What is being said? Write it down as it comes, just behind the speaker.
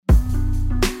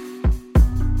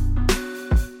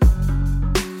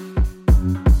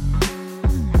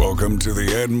Welcome to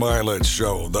the Ed Milet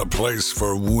Show, the place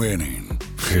for winning.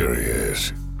 Period.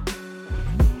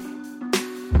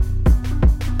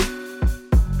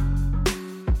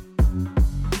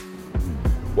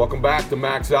 Welcome back to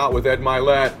Max Out with Ed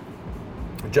Milet.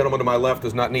 The gentleman to my left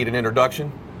does not need an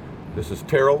introduction. This is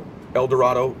Terrell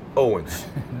Eldorado Owens.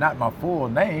 Not my full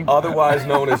name. Otherwise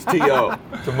known as T.O.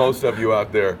 to most of you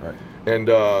out there. Right.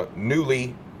 And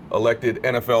newly elected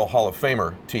NFL Hall of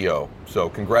Famer, T.O. So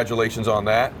congratulations on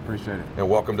that. Appreciate it. And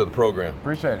welcome to the program.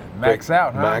 Appreciate it. Max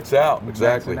out, huh? Max out,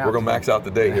 exactly. We're going to max out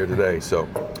the day here today. So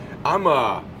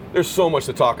there's so much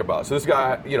to talk about. So this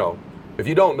guy, if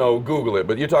you don't know, Google it.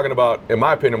 But you're talking about, in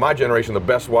my opinion, my generation, the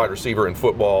best wide receiver in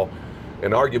football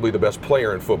and arguably the best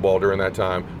player in football during that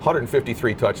time.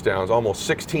 153 touchdowns, almost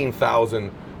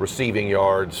 16,000 receiving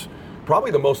yards.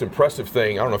 Probably the most impressive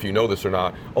thing, I don't know if you know this or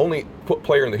not, only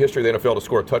player in the history of the NFL to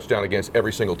score a touchdown against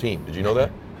every single team. Did you know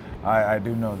that? I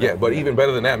do know that. Yeah, but even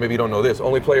better than that, maybe you don't know this,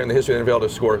 only player in the history of the NFL to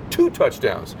score 2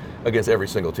 touchdowns against every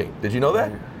single team. Did you know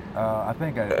that? I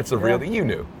think I did. That's a real thing. You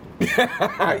knew.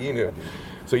 You knew.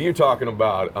 So you're talking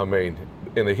about,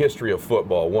 in the history of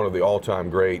football, one of the all-time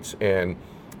greats.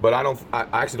 But I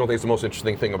actually don't think it's the most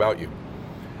interesting thing about you.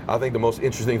 I think the most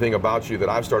interesting thing about you that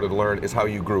I've started to learn is how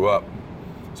you grew up.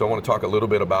 So I want to talk a little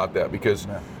bit about that because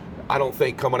I don't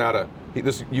think coming out of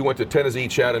this, you went to Tennessee,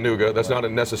 Chattanooga. That's not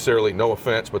necessarily, no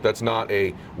offense, but that's not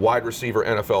a wide receiver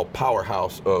NFL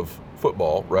powerhouse of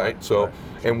football, right? So,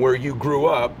 and where you grew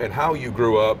up and how you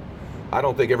grew up, I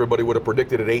don't think everybody would have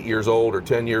predicted at 8 years old or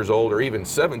 10 years old or even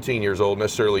 17 years old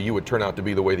necessarily you would turn out to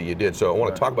be the way that you did. So I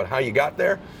want to talk about how you got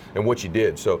there and what you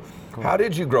did. So how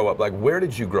did you grow up? Like, where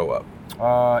did you grow up?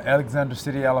 Alexander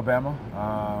City,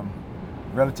 Alabama.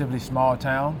 Relatively small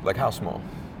town. Like how small?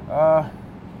 I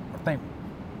think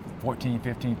 14,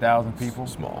 15,000 people.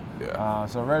 Small, yeah.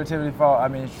 So relatively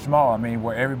small.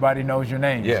 Where everybody knows your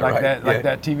name. Yeah, like right. that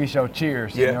that TV show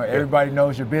Cheers. Yeah, everybody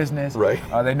knows your business. Right.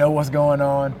 They know what's going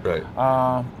on. Right.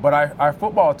 But our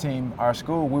football team, our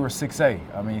school, we were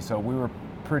 6A. So we were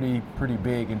pretty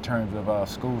big in terms of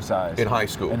school size. In high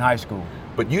school? In high school.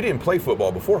 But you didn't play football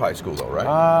before high school though,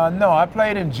 right? No, I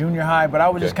played in junior high, but I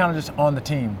was just kind of just on the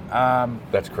team.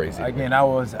 That's crazy. Again, I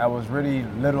was really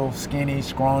little, skinny,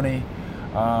 scrawny.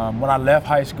 When I left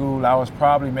high school, I was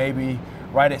probably maybe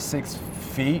right at 6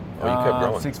 feet. Oh, you kept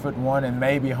growing. 6'1" and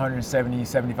maybe 170,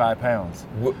 75 pounds.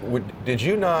 Did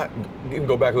you not, you can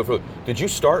go back a little further, did you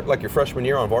start like your freshman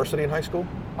year on varsity in high school?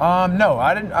 No,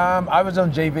 I didn't. I was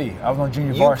on JV. I was on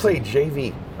junior varsity. You played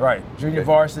JV? Right, junior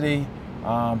varsity.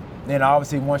 Then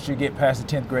obviously once you get past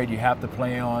the 10th grade, you have to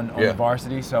play on the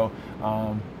varsity. So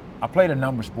I played a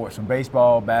number of sports, from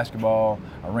baseball, basketball,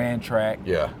 I ran track,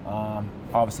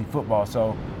 obviously football.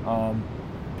 So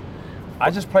I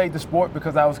just played the sport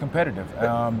because I was competitive.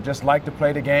 Just liked to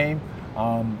play the game.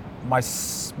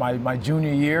 My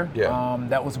junior year,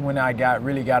 that was when I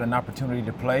really got an opportunity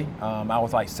to play. I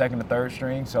was like second or third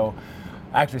string, so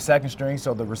actually second string.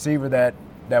 So the receiver that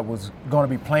was going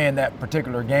to be playing that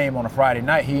particular game on a Friday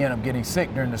night, he ended up getting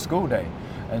sick during the school day.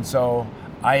 And so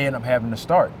I ended up having to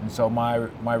start. And so my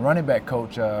running back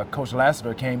coach, Coach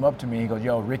Lassiter, came up to me. He goes,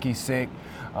 "Yo, Ricky's sick."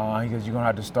 He goes, "You're going to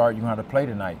have to start. You're going to have to play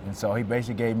tonight." And so he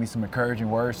basically gave me some encouraging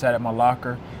words, sat at my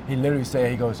locker. He literally said,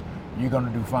 he goes, "You're going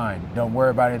to do fine. Don't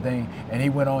worry about anything." And he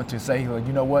went on to say, he goes,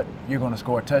 "You know what? You're going to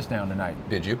score a touchdown tonight."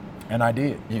 Did you? And I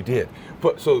did. You did.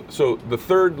 But so the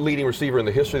third leading receiver in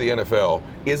the history of the NFL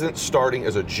isn't starting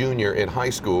as a junior in high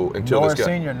school until this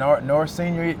guy. Nor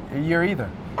senior year either.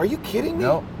 Are you kidding me?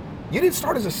 No. You didn't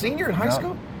start as a senior in high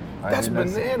school? That's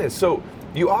bananas. So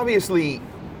you obviously,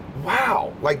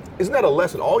 wow, like, isn't that a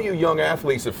lesson? All you young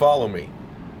athletes that follow me,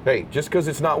 hey, just because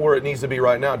it's not where it needs to be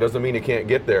right now doesn't mean it can't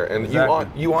get there. And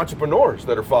you entrepreneurs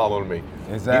that are following me,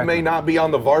 you may not be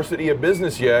on the varsity of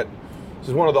business yet. This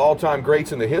is one of the all-time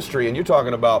greats in the history, and you're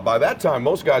talking about, by that time,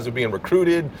 most guys are being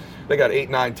recruited. They got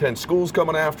 8, 9, 10 schools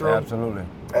coming after them. Absolutely.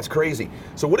 That's crazy.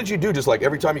 So what did you do? Just like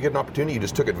every time you get an opportunity, you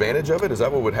just took advantage of it? Is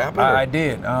that what would happen? I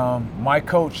did. My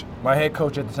head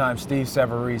coach at the time, Steve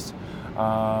Severese,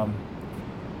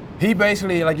 he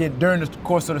basically, during the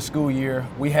course of the school year,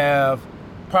 we have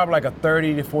probably like a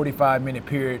 30 to 45 minute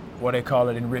period, what they call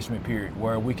it, enrichment period,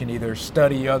 where we can either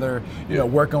study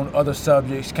work on other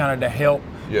subjects, kind of to help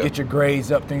get your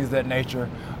grades up, things of that nature.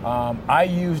 I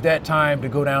used that time to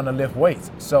go down to lift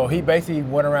weights. So he basically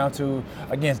went around to,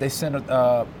 again, they sent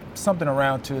something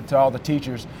around to all the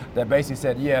teachers that basically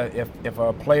said, if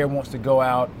a player wants to go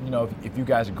out, if you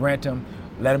guys grant him,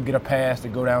 let him get a pass to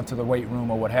go down to the weight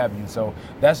room or what have you. And so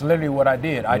that's literally what I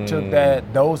did. I took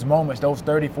those moments, those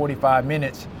 30, 45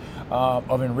 minutes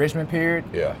of enrichment period,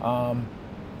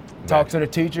 talked to the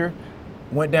teacher,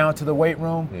 went down to the weight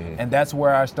room, and that's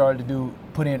where I started to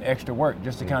put in extra work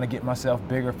just to kind of get myself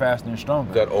bigger, faster, and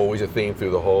stronger. Is that always a theme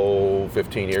through the whole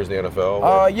 15 years in the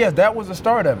NFL? Yes, that was the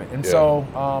start of it. And so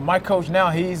my coach now,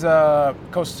 he's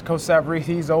Coach Savary.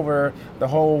 He's over the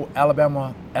whole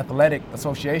Alabama Athletic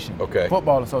Association,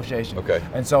 Football Association.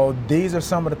 And so these are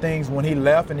some of the things when he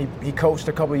left, and he coached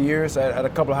a couple of years at a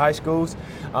couple of high schools.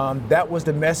 That was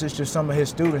the message to some of his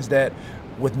students that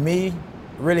with me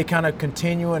really kind of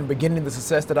continuing, beginning the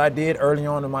success that I did early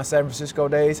on in my San Francisco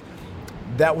days,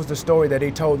 that was the story that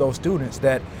he told those students,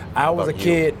 that I was a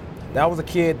kid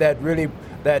that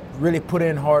really put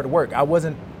in hard work. I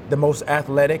wasn't the most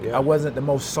athletic, I wasn't the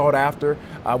most sought after,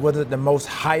 I wasn't the most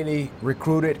highly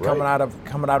recruited coming out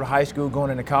of high school, going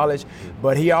into college,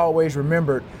 but he always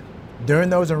remembered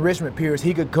during those enrichment periods,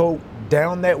 he could go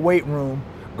down that weight room,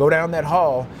 go down that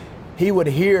hall, he would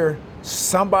hear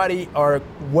somebody or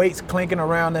weights clinking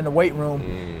around in the weight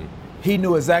room. He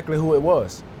knew exactly who it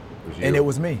was, and it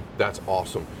was me. That's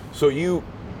awesome. So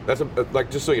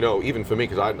just so you know, even for me,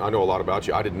 because I know a lot about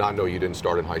you, I did not know you didn't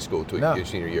start in high school until your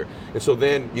senior year. And so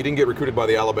then you didn't get recruited by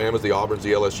the Alabamas, the Auburns,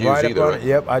 the LSUs either, right?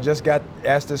 Yep, I just got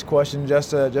asked this question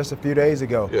just a few days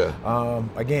ago.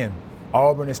 Again,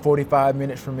 Auburn is 45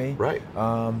 minutes from me. Right.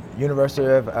 University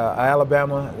of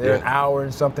Alabama, they're an hour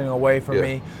and something away from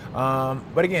me.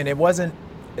 But again,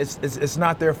 it's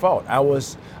not their fault. I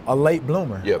was a late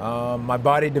bloomer. My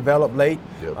body developed late.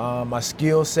 My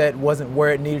skill set wasn't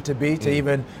where it needed to be to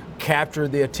even capture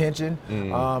the attention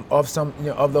of some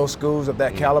of those schools of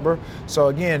that caliber. So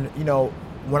again,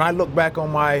 when I look back on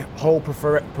my whole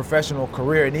professional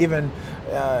career, and even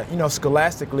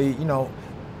scholastically,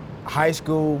 high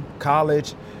school,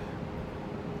 college,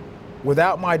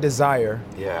 without my desire,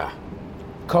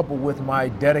 coupled with my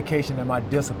dedication and my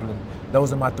discipline,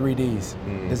 those are my 3 Ds.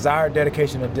 Desire,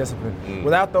 dedication, and discipline.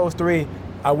 Without those 3,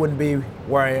 I wouldn't be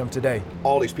where I am today.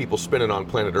 All these people spinning on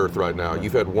planet Earth right now,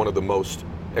 you've had one of the most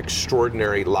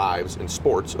extraordinary lives in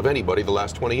sports of anybody the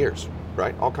last 20 years,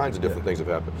 right? All kinds of different things have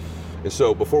happened. And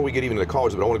so before we get even to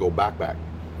college, but I want to go back.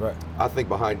 Right. I think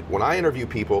when I interview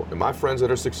people and my friends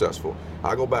that are successful,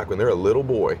 I go back when they're a little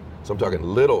boy. So I'm talking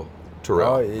little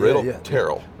Terrell,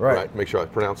 Terrell, right? Make sure I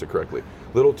pronounce it correctly.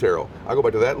 Little Terrell. I go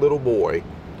back to that little boy.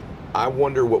 I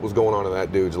wonder what was going on in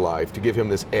that dude's life to give him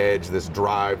this edge, this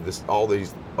drive, all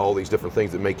these different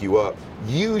things that make you up.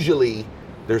 Usually,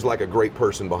 there's like a great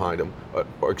person behind him, an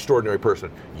extraordinary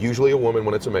person. Usually a woman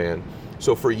when it's a man.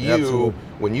 So for you,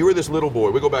 when you were this little boy,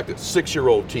 we go back to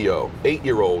 6-year-old T.O.,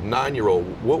 8-year-old, 9-year-old,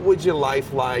 what was your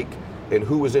life like and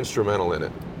who was instrumental in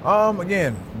it?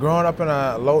 Again, growing up in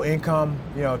a low income,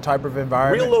 type of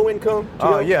environment. Real low income?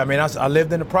 Yeah, I mean, I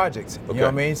lived in the projects, you know what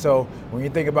I mean? So when you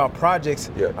think about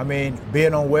projects, I mean,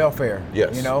 being on welfare,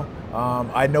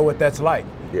 I know what that's like.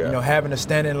 Having to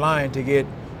stand in line to get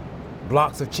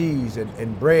blocks of cheese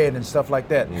and bread and stuff like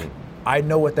that. I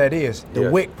know what that is. The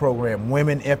WIC program,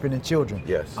 Women, Infant, and Children.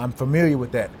 I'm familiar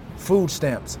with that. Food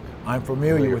stamps, I'm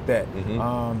familiar with that.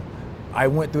 I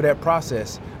went through that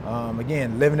process.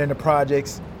 Again, living in the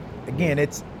projects. Again,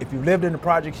 if you've lived in the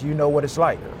projects, you know what it's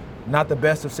like. Not the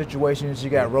best of situations. You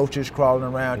got roaches crawling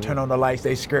around, turn on the lights,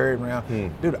 they scurry around.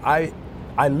 Dude, I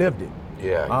lived it.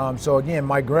 So again,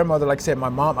 my grandmother, like I said,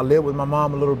 I lived with my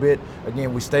mom a little bit.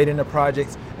 Again, we stayed in the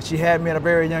projects, and she had me at a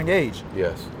very young age.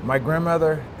 My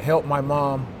grandmother helped my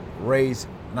mom raise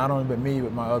not only me,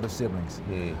 but my other siblings.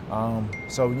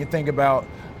 So when you think about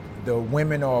the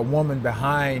women or a woman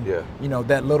behind,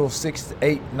 that little 6,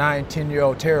 8, 9,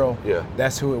 10-year-old Terrell,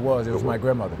 that's who it was. It was my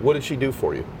grandmother. What did she do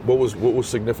for you? What was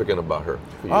significant about her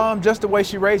for you? Just the way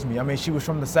she raised me. I mean, she was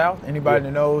from the South. Anybody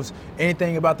that knows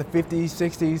anything about the 50s,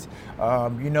 60s,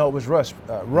 it was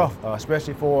rough,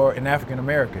 especially for an African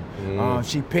American.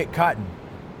 She picked cotton.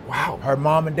 Wow. Her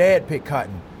mom and dad picked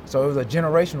cotton. So it was a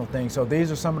generational thing. So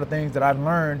these are some of the things that I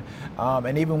learned.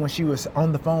 And even when she was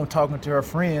on the phone talking to her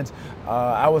friends,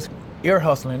 I was ear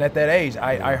hustling at that age.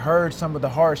 I heard some of the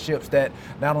hardships that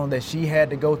not only that she had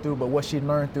to go through, but what she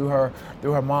learned through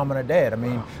her mom and her dad. I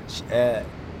mean,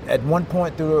 at one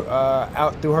point through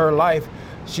her life,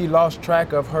 she lost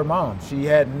track of her mom. She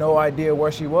had no idea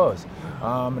where she was.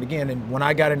 And again, when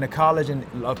I got into college and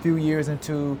a few years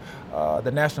into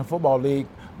the National Football League,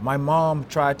 my mom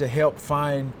tried to help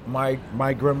find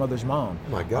my grandmother's mom.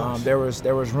 My gosh. There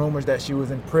was rumors that she was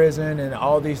in prison and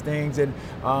all these things, and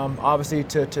obviously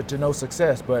to no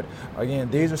success. But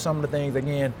again, these are some of the things.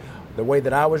 Again, the way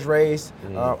that I was raised,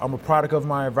 I'm a product of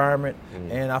my environment,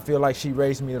 and I feel like she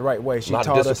raised me the right way. She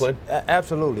taught discipline? Us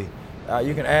absolutely.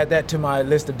 You can add that to my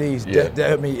list of D's.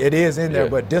 I mean, it is in there,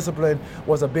 but discipline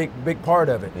was a big part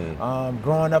of it.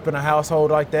 Growing up in a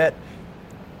household like that,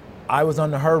 I was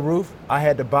under her roof, I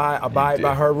had to abide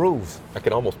by her rules. I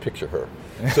can almost picture her.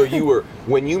 So you were,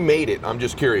 when you made it, I'm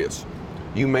just curious,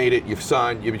 you made it, you've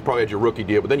signed, you probably had your rookie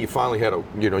deal, but then you finally had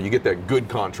you get that good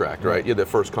contract, right? You had that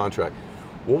first contract.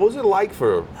 What was it like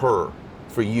for her,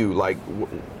 for you? Like,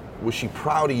 was she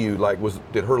proud of you? Like,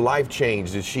 did her life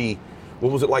change?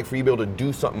 What was it like for you to be able to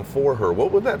do something for her?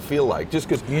 What would that feel like? Just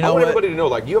because I want everybody to know,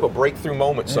 like, you have a breakthrough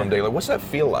moment someday. Like, what's that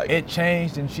feel like? It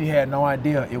changed, and she had no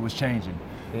idea it was changing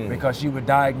because she was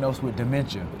diagnosed with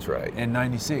dementia. That's right. In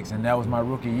 '96, and that was my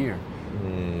rookie year.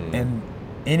 And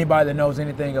anybody that knows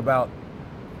anything about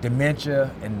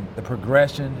dementia and the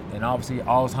progression, and obviously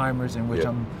Alzheimer's, in which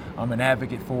I'm an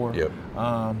advocate for.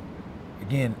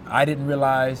 Again, I didn't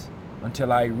realize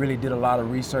until I really did a lot of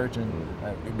research and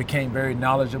became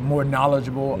more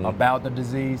knowledgeable about the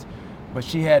disease. But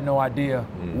she had no idea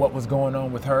what was going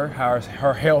on with her, how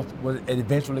her health was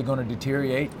eventually going to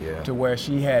deteriorate to where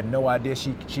she had no idea.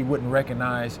 She wouldn't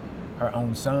recognize her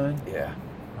own son, her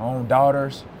own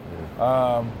daughters.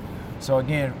 So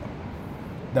again,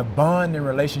 the bond and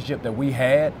relationship that we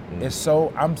had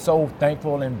I'm so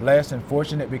thankful and blessed and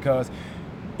fortunate, because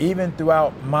even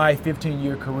throughout my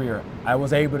 15-year career, I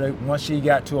was able to, once she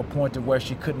got to a point of where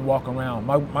she couldn't walk around.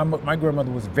 My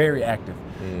grandmother was very active.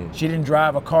 She didn't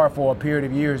drive a car for a period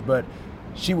of years, but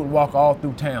she would walk all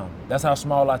through town. That's how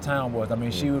small our town was. I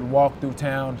mean, she would walk through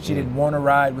town. She didn't want to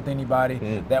ride with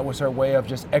anybody. That was her way of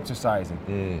just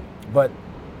exercising. But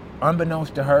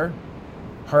unbeknownst to her,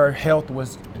 her health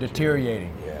was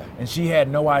deteriorating. And she had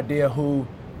no idea who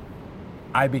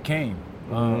I became.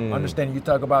 Understanding, you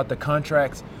talk about the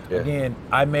contracts. Again,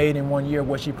 I made in 1 year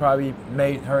what she probably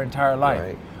made her entire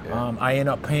life. I ended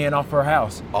up paying off her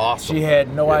house. Awesome. She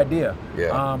had no idea.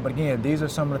 But again, these are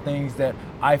some of the things that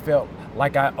I felt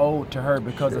like I owed to her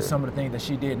because of some of the things that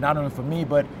she did, not only for me,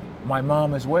 but my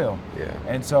mom as well.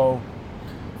 And so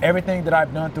everything that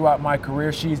I've done throughout my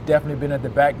career, she's definitely been at the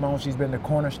backbone. She's been the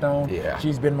cornerstone.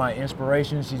 She's been my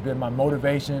inspiration. She's been my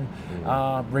motivation,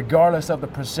 regardless of the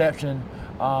perception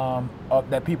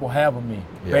that people have of me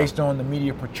based on the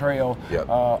media portrayal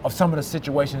of some of the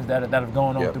situations that have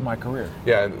gone on through my career.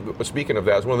 And speaking of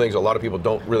that, it's one of the things a lot of people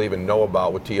don't really even know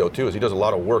about with TO2 is he does a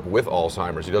lot of work with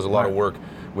Alzheimer's. He does a lot of work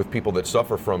with people that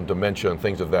suffer from dementia and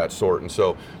things of that sort. And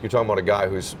so you're talking about a guy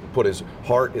who's put his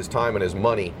heart, his time, and his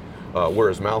money where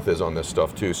his mouth is on this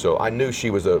stuff too. So I knew she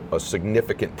was a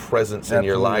significant presence in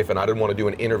your life, and I didn't want to do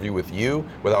an interview with you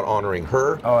without honoring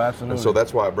her. Oh, absolutely. And so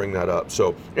that's why I bring that up.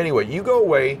 So anyway, you go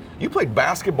away, you played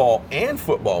basketball and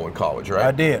football in college, right?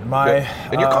 I did.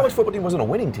 And your college football team wasn't a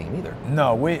winning team either.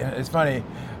 No, it's funny.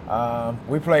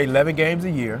 We played 11 games a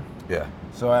year.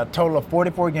 So a total of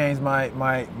 44 games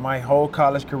my whole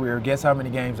college career. Guess how many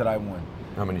games that I won?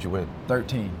 How many did you win?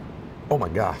 13. Oh my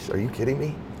gosh, are you kidding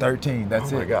me? 13,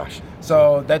 that's it. Oh my gosh.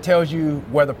 So that tells you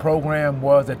where the program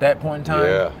was at that point in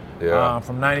time.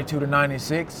 From 92 to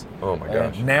 96. Oh my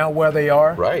gosh. And now where they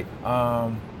are. Right.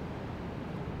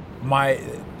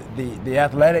 The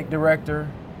athletic director,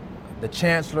 the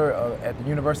chancellor at the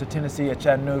University of Tennessee at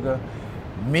Chattanooga,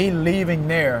 me leaving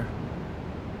there,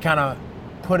 kind of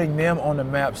putting them on the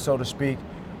map, so to speak.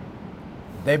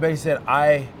 They basically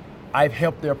said, I've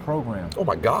helped their program. Oh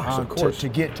my gosh, of course. To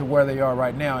get to where they are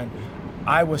right now. And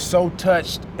I was so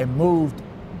touched and moved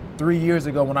 3 years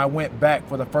ago when I went back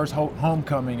for the first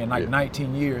homecoming in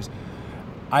 19 years.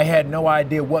 I had no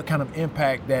idea what kind of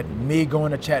impact that me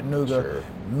going to Chattanooga,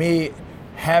 me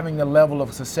having the level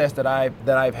of success that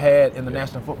I've had in the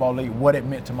National Football League, what it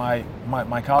meant to my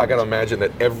college. I got to imagine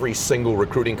that every single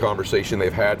recruiting conversation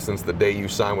they've had since the day you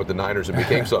signed with the Niners and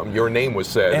became something, your name was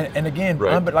said. And again,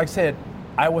 but like I said,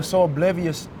 I was so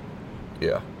oblivious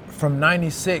from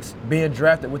 96 being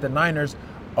drafted with the Niners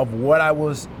of what I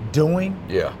was doing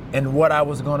and what I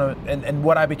was gonna and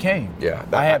what I became.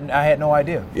 I had no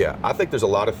idea. I think there's a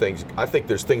lot of things. I think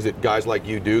there's things that guys like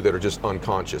you do that are just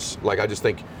unconscious. Like I just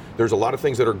think there's a lot of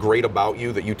things that are great about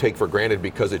you that you take for granted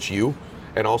because it's you,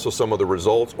 and also some of the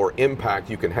results or impact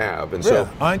you can have. And so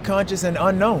unconscious and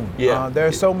unknown. There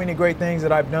are so many great things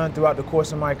that I've done throughout the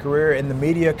course of my career, and the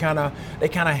media kind of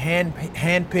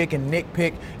handpick and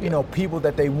nitpick, people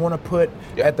that they want to put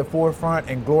at the forefront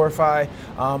and glorify.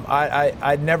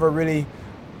 I never really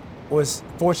was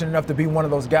fortunate enough to be one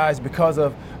of those guys because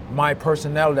of my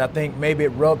personality. I think maybe it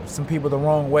rubbed some people the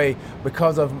wrong way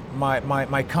because of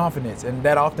my confidence, and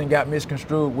that often got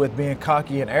misconstrued with being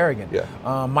cocky and arrogant.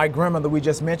 My grandmother, we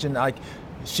just mentioned, like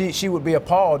she would be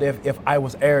appalled if I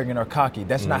was arrogant or cocky.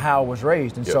 That's not how I was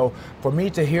raised. And so for me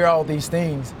to hear all these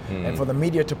things and for the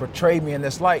media to portray me in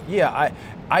this light,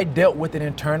 I dealt with it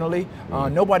internally.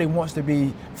 Nobody wants to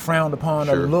be frowned upon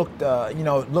or looked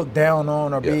down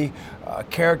on or be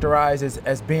characterized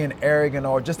as being arrogant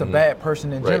or just a bad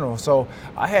person in general. So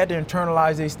I had to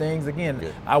internalize these things.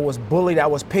 Again, I was bullied. I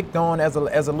was picked on as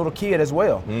a little kid as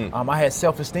well. I had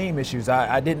self-esteem issues.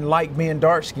 I didn't like being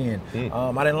dark-skinned.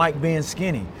 I didn't like being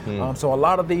skinny. So a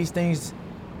lot of these things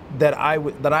that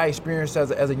I experienced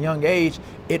as a young age,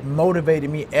 it motivated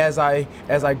me as I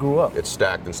grew up. It's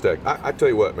stacked and stacked. I tell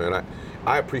you what, man,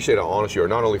 I appreciate how honest you are,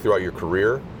 not only throughout your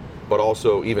career, but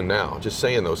also even now, just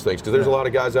saying those things. Because there's a lot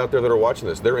of guys out there that are watching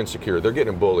this. They're insecure. They're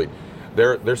getting bullied.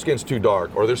 Their skin's too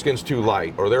dark, or their skin's too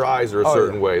light, or their eyes are a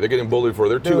certain way. They're getting bullied for.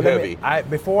 They're too heavy.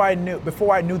 Before I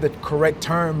knew the correct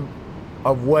term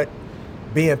of what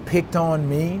being picked on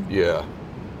mean. Yeah.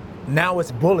 Now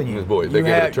it's bullying. It's bullying. They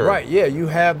gave it a term. Right, yeah. You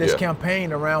have this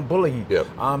campaign around bullying. Yep.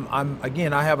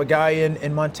 I have a guy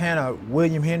in Montana,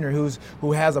 William Henry,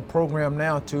 who has a program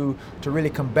now to really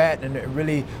combat and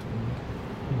really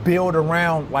build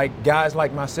around like guys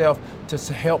like myself to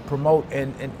help promote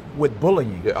and with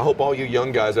bullying. Yeah, I hope all you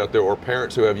young guys out there or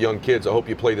parents who have young kids, I hope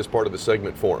you play this part of the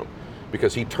segment for them,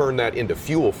 because he turned that into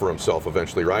fuel for himself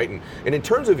eventually, right? And in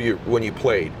terms of you when you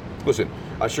played, listen,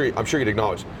 I'm sure you'd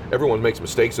acknowledge everyone makes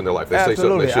mistakes in their life. They say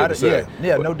something they shouldn't say.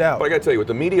 Yeah, no doubt. But I got to tell you, what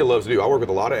the media loves to do, I work with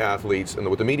a lot of athletes, and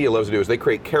what the media loves to do is they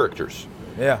create characters.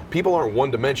 Yeah. People aren't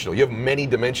one-dimensional. You have many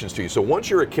dimensions to you. So once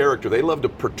you're a character, they love to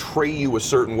portray you a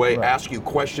certain way, ask you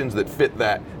questions that fit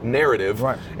that narrative,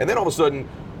 and then all of a sudden,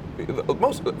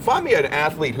 find me an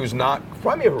athlete who's not,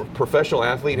 find me a professional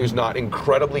athlete who's not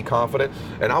incredibly confident,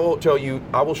 and I will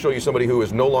show you somebody who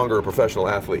is no longer a professional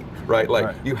athlete, right?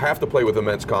 Like, you have to play with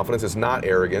immense confidence. It's not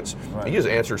arrogance. You just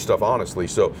answer stuff honestly.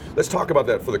 So let's talk about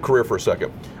that for the career for a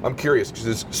second. I'm curious, because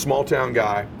this small town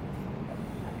guy,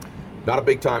 not a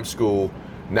big time school,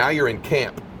 now you're in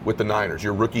camp with the Niners,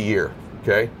 your rookie year,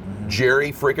 okay?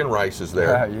 Jerry freaking Rice is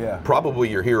there. Yeah. Probably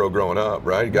your hero growing up,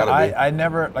 right? I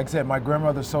never, like I said, my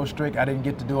grandmother's so strict, I didn't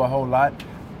get to do a whole lot.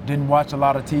 Didn't watch a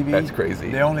lot of TV. That's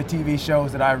crazy. The only TV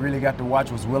shows that I really got to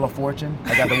watch was Wheel of Fortune.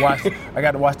 I got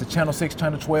to watch the Channel 6,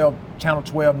 Channel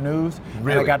 12 news.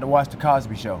 Really? And I got to watch the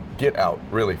Cosby Show. Get out,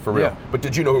 really, for real. Yeah. But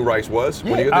did you know who Rice was?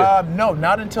 Yeah, no,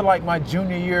 not until like my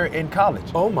junior year in college.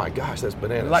 Oh my gosh, that's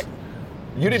bananas. Like,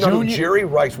 you didn't know who Jerry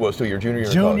Rice was till your junior year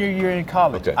in college? Junior year in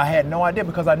college. Okay. I had no idea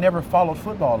because I never followed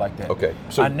football like that. Okay.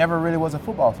 So I never really was a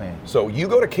football fan. So you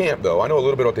go to camp, though. I know a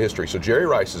little bit about the history. So Jerry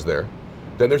Rice is there.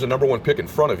 Then there's a number one pick in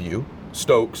front of you,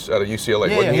 Stokes out of UCLA.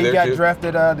 Yeah, Wasn't he there got too?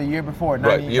 drafted the year before,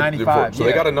 95. So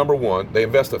they got a number one. They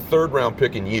invest a third-round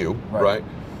pick in you, right?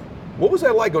 What was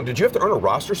that like going? Did you have to earn a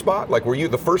roster spot? Like, were you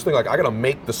the first thing, like, I got to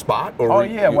make the spot? Or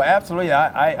well, absolutely.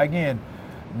 I again,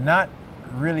 not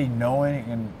really knowing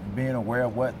and being aware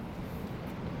of what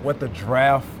the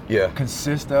draft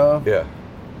consists of,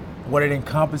 what it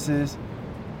encompasses.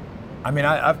 I mean,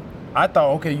 I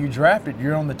thought, okay, you drafted,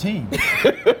 you're on the team.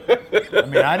 I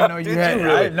mean, I didn't know you had.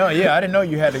 Really? I didn't know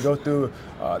you had to go through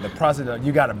the process of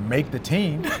you got to make the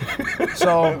team.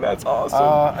 So that's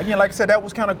awesome. Again, like I said, that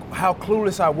was kind of how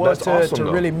clueless I was to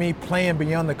really me playing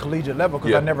beyond the collegiate level,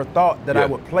 because I never thought that I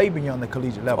would play beyond the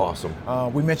collegiate level.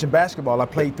 Awesome. We mentioned basketball. I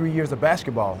played 3 years of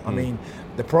basketball. I mean,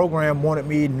 the program wanted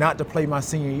me not to play my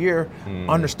senior year,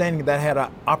 understanding that I had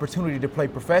an opportunity to play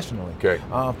professionally.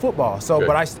 Football. So,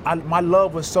 but my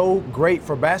love was so great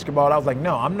for basketball. I was like,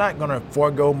 no, I'm not going to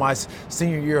forego my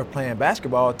senior year of playing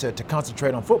basketball to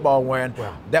concentrate on football, when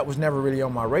that was never really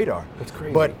on my radar. That's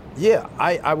crazy. But yeah,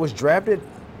 I was drafted,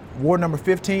 wore number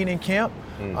 15 in camp.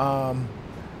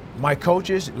 My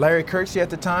coaches, Larry Kirksey at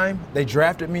the time, they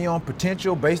drafted me on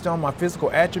potential based on my physical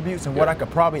attributes and what I could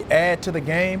probably add to the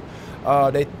game.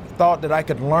 They thought that I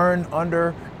could learn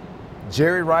under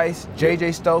Jerry Rice,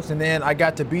 J.J. Stokes, and then I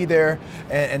got to be there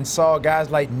and saw guys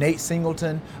like Nate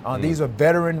Singleton. These are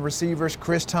veteran receivers,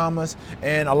 Chris Thomas,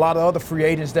 and a lot of other free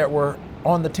agents that were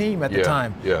on the team at the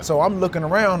time. So I'm looking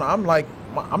around, I'm like,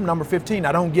 I'm number 15.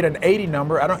 I don't get an 80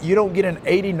 number. You don't get an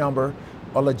 80 number,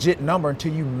 a legit number,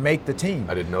 until you make the team.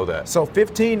 I didn't know that. So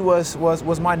 15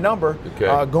 was my number,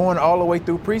 going all the way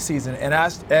through preseason. And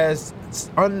as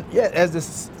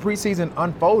this preseason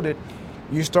unfolded,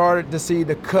 you started to see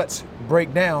the cuts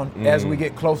break down as we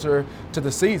get closer to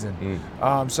the season.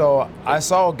 So I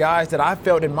saw guys that I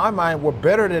felt in my mind were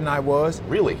better than I was.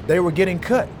 Really? They were getting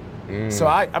cut. So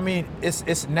I mean,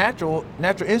 it's natural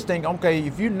instinct. Okay,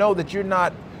 if you know that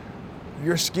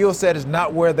your skill set is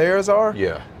not where theirs are.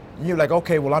 You're like,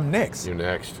 okay, well, I'm next. You're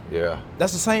next.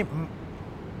 That's the same.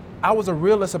 I was a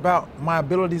realist about my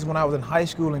abilities when I was in high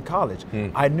school and college.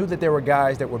 I knew that there were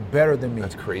guys that were better than me.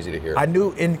 That's crazy to hear. I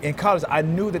knew in college, I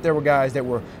knew that there were guys that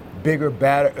were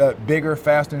bigger,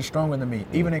 faster, and stronger than me,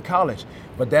 even in college.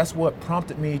 But that's what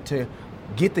prompted me to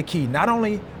get the key. Not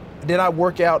only did I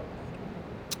work out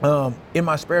in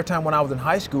my spare time when I was in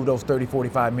high school, those 30,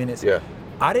 45 minutes,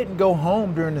 I didn't go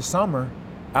home during the summer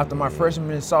after my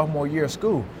freshman and sophomore year of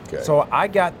school. So I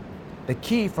got the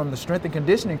key from the strength and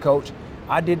conditioning coach.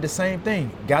 I did the same thing.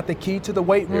 Got the key to the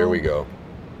weight room. Here we go.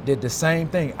 Did the same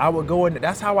thing. I would go in.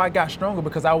 That's how I got stronger,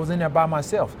 because I was in there by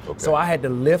myself. So I had to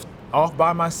lift off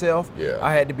by myself.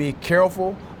 I had to be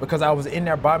careful because I was in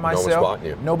there by myself. No one spotting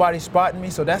you. Nobody spotting me.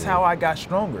 So that's how I got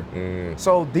stronger.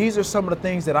 So these are some of the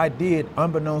things that I did,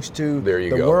 unbeknownst to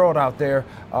the world out there,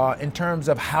 in terms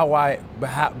of how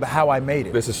I made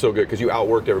it. This is so good because you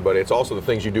outworked everybody. It's also the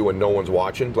things you do when no one's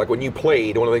watching. Like when you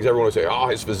played, one of the things everyone would say, oh,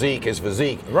 his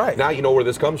physique. Right. Now you know where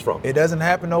this comes from. It doesn't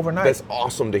happen overnight. That's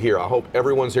awesome to hear. I hope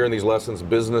everyone's hearing these lessons,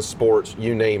 business, sports,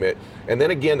 you name it. And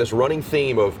then again, this running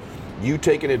theme of you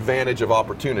taking advantage of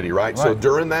opportunity, right? So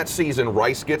during that season,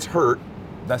 Rice gets hurt.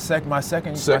 That's my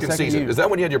second season. year. Is that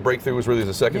when you had your breakthrough? Was really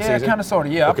the second season? Yeah, kind of, sort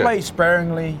of. Yeah, I played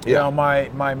sparingly. You know,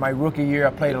 my rookie year, I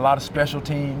played a lot of special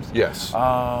teams. Yes.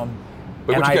 But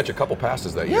would you catch a couple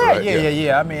passes that year, right?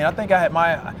 Yeah. I mean, I think I had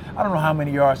I don't know how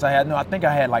many yards I had. No, I think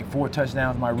I had like 4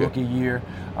 touchdowns my rookie year.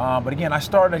 But again, I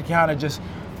started to kind of just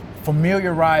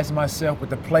familiarize myself with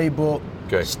the playbook,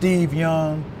 Steve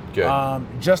Young,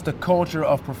 just the culture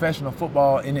of professional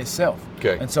football in itself.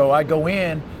 And so I go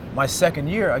in my second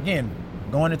year, again,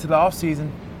 going into the offseason,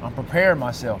 I'm preparing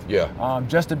myself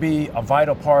just to be a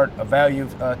vital part, of value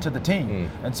to the team.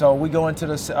 And so we go into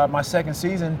my second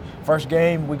season, first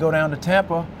game, we go down to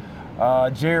Tampa.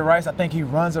 Jerry Rice, I think he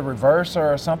runs a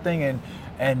reverser or something,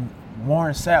 and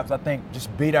Warren Sapp, I think,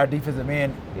 just beat our defensive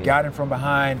end, got him from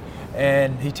behind,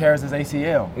 and he tears his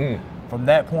ACL. From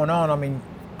that point on, I mean,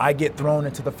 I get thrown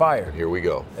into the fire. And here we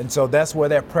go. And so that's where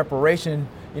that preparation,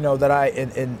 you know, that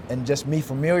and just me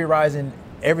familiarizing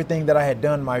everything that I had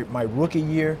done my rookie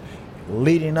year,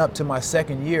 leading up to my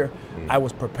second year, I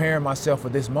was preparing myself for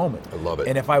this moment. I love it.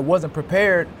 And if I wasn't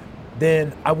prepared,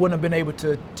 then I wouldn't have been able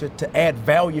to add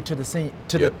value to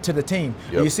the team.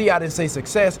 You see, I didn't say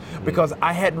success because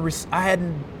I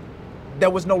hadn't. There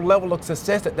was no level of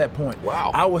success at that point. Wow.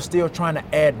 I was still trying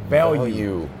to add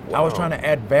value. Wow. I was trying to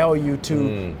add value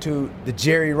to the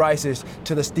Jerry Rices,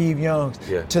 to the Steve Youngs,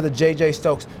 to the JJ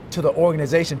Stokes, to the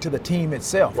organization, to the team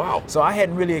itself. Wow. So I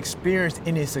hadn't really experienced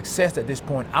any success at this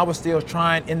point. I was still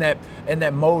trying in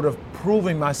that mode of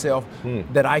proving myself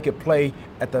that I could play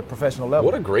at the professional level.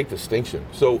 What a great distinction.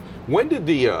 So when did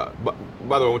by the way,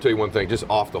 I want to tell you one thing, just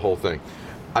off the whole thing.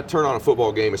 I turn on a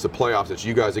football game, it's the playoffs, it's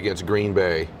you guys against Green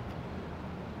Bay.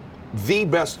 The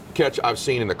best catch I've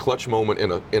seen in a clutch moment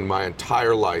in my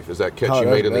entire life is that catch you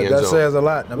made in the end zone. That says a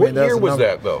lot. I mean, what year was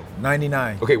that, though?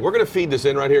 99. Okay, we're going to feed this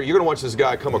in right here. You're going to watch this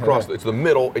guy come across it's the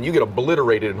middle, and you get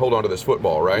obliterated and hold on to this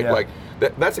football, right? Yeah. Like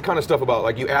that's the kind of stuff about,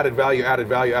 like, you added value,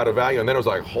 and then it was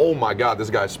like, oh my God, this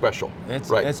guy's special. It's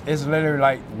literally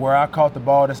like where I caught the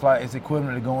ball. It's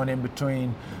equivalent to going in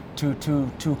between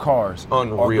two cars.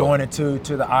 Unreal. Or going into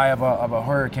the eye of a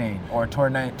hurricane or a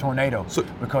tornado.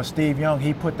 Because Steve Young,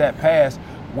 he put that pass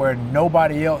where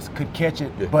nobody else could catch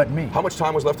it but me. How much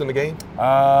time was left in the game?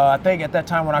 I think at that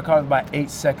time when I caught it, about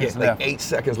 8 seconds left. Like 8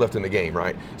 seconds left in the game,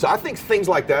 right? So I think things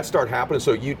like that start happening.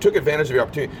 So you took advantage of your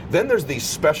opportunity. Then there's these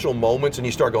special moments, and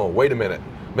you start going, wait a minute.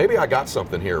 Maybe I got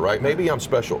something here, right? Maybe I'm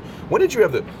special. When did you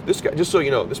have this guy, just so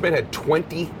you know, this man had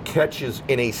 20 catches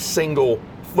in a single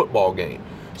football game.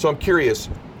 So I'm curious,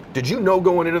 did you know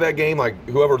going into that game, like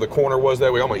whoever the corner was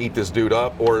that way, I'm going to eat this dude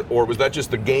up? Or was that just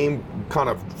the game kind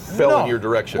of fell in your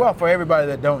direction? Well, for everybody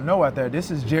that don't know out there, this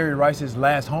is Jerry Rice's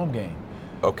last home game.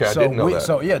 Okay, I didn't know that.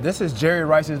 So, yeah, this is Jerry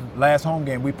Rice's last home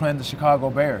game. We playing the Chicago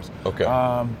Bears. Okay.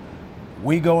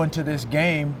 We go into this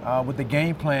game with the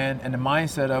game plan and the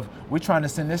mindset of we're trying to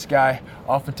send this guy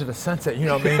off into the sunset, you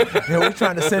know what I mean? We're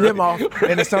trying to send him off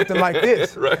into something like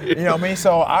this. Right. You know what I mean?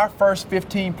 So our first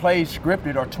 15 plays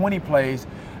scripted, or 20 plays,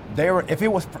 I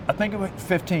think it was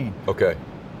 15. Okay.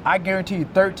 I guarantee you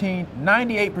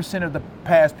 98% of the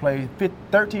pass plays,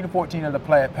 13 to 14 of the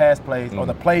pass plays, or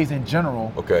the plays in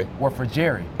general, were for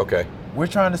Jerry. Okay. We're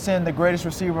trying to send the greatest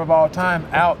receiver of all time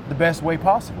out the best way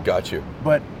possible. Got you.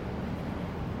 But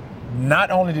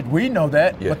not only did we know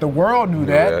that, but the world knew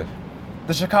that.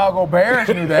 The Chicago Bears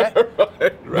knew that.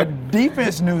 Right. The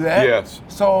defense knew that. Yes.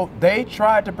 So they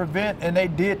tried to prevent, and they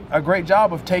did a great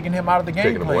job of taking him out of the game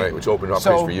plan. Taking him away, which opened up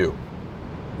for you.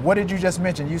 What did you just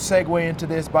mention? You segue into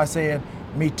this by saying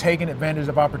me taking advantage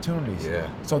of opportunities. Yeah.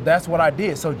 So that's what I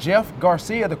did. So Jeff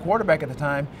Garcia, the quarterback at the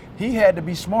time, he had to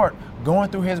be smart going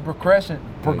through his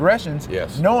progressions,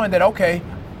 knowing that, okay,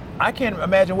 I can't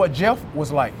imagine what Jeff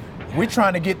was like. We're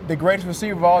trying to get the greatest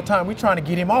receiver of all time. We're trying to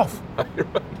get him off.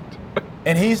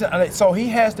 And so he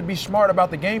has to be smart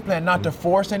about the game plan, not to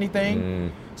force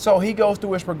anything. So he goes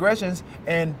through his progressions,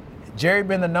 and Jerry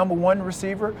been the number one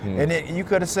receiver, and you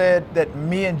could have said that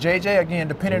me and JJ, again,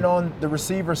 depending on the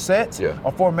receiver sets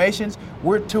or formations,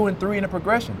 we're 2 and 3 in the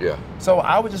progression. So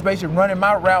I was just basically running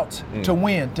my routes to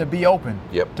win, to be open,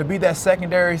 to be that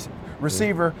secondary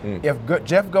receiver. If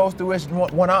Jeff goes through his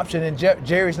one option and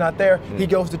Jerry's not there, he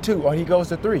goes to 2 or he goes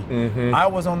to 3. I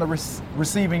was on the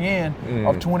receiving end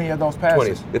of 20 of those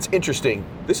passes. It's interesting.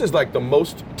 This is like the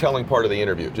most telling part of the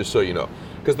interview, just so you know,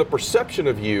 because the perception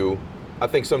of you, I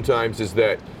think sometimes is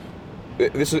that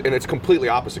this is, and it's completely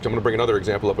opposite. I'm going to bring another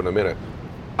example up in a minute.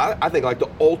 I think like the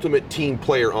ultimate team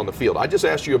player on the field. I just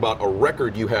asked you about a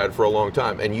record you had for a long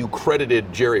time, and you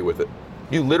credited Jerry with it.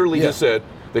 You literally just said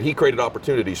that he created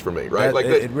opportunities for me, right?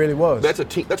 It really was. That's a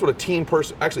team. That's what a team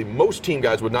person. Actually, most team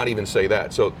guys would not even say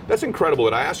that. So that's incredible.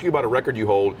 That I asked you about a record you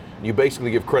hold, and you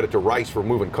basically give credit to Rice for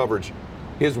moving coverage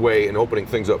his way and opening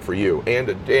things up for you, and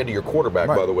to your quarterback,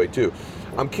 by the way, too.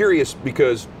 I'm curious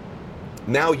because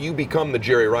now you become the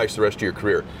Jerry Rice the rest of your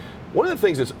career. One of the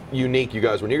things that's unique, you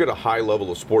guys, when you're at a high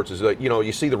level of sports is that,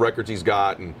 you see the records he's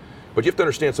got, but you have to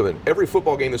understand something. Every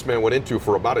football game this man went into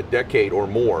for about a decade or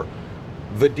more,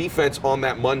 the defense on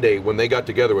that Monday when they got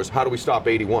together was, how do we stop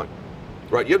 81?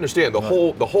 Right? You understand the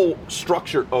whole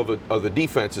structure of the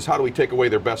defense is, how do we take away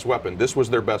their best weapon? This was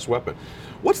their best weapon.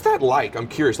 What's that like? I'm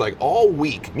curious. Like all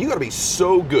week, you got to be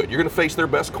so good. You're going to face their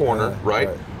best corner, right?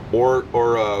 Or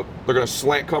they're going to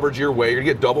slant coverage your way. You're going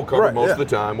to get double covered most of the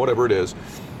time, whatever it is.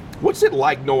 What's it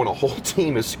like knowing a whole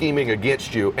team is scheming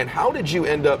against you? And how did you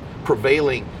end up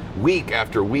prevailing week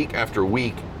after week after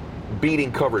week,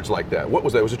 beating coverage like that? What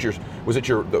was that? Was it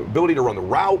the ability to run the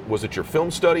route? Was it your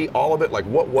film study? All of it? Like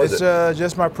what was it? It's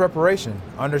just my preparation,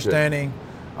 understanding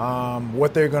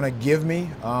what they're going to give me,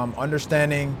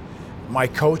 understanding my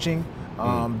coaching,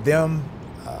 them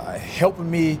helping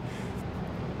me.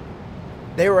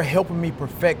 They were helping me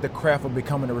perfect the craft of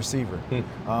becoming a receiver.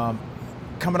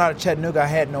 Coming out of Chattanooga, I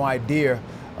had no idea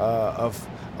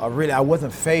I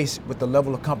wasn't faced with the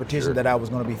level of competition that I was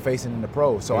going to be facing in the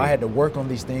pros. So I had to work on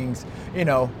these things,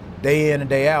 day in and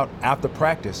day out after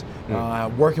practice,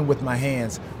 working with my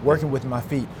hands, working with my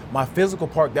feet. My physical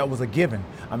part, that was a given.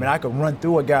 I mean, I could run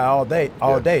through a guy all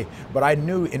day, but I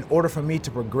knew in order for me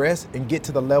to progress and get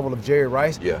to the level of Jerry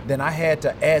Rice, then I had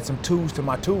to add some tools to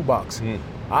my toolbox.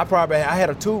 I had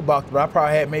a toolbox, but I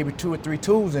probably had maybe 2 or 3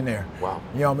 tools in there. Wow.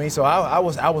 You know what I mean? So I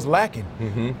was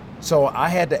lacking. So I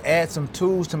had to add some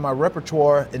tools to my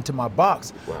repertoire and to my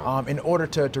box in order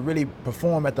to really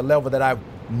perform at the level that I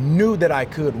knew that I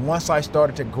could once I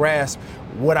started to grasp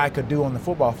what I could do on the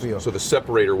football field. So the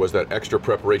separator was that extra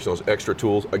preparation, those extra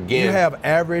tools. Again, you have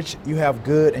average, you have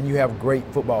good, and you have great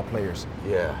football players.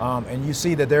 And you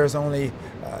see that there's only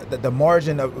the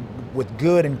margin with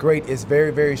good and great is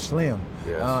very, very slim.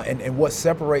 And what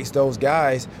separates those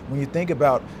guys, when you think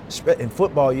about in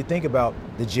football, you think about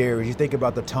the Jerrys, you think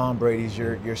about the Tom Brady's,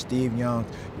 your Steve Young,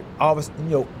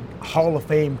 Hall of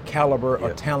Fame caliber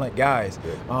or talent guys.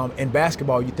 In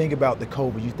basketball, you think about the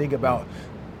Kobe, you think about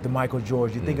the Michael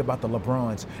Jordan, you think about the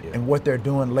LeBrons and what they're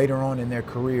doing later on in their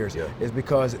careers is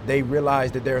because they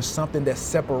realize that there's something that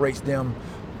separates them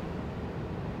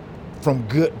from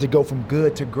good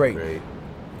to great.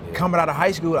 Coming out of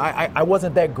high school, I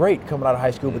wasn't that great coming out of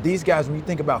high school, but these guys, when you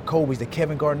think about Kobe's, the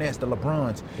Kevin Garnett's, the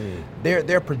LeBrons,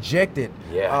 they're projected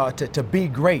to be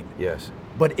great.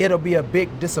 But it'll be a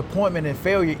big disappointment and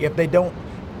failure if they don't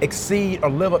exceed or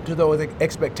live up to those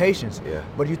expectations.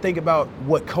 But you think about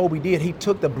what Kobe did, he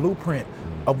took the blueprint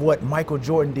of what Michael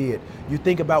Jordan did. You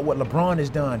think about what LeBron has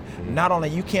done. Not only,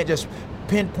 you can't just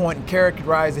pinpoint and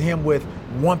characterize him with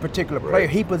one particular player.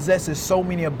 He possesses so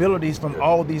many abilities from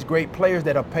all these great players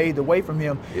that have paved the way from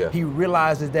him. He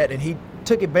realizes that, and he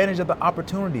took advantage of the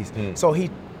opportunities. So he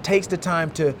takes the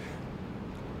time to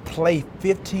play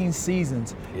 15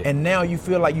 seasons, and now you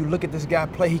feel like you look at this guy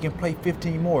play, he can play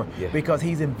 15 more because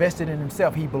he's invested in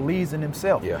himself. He believes in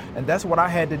himself. And that's what I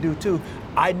had to do too.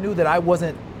 I knew that I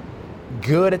wasn't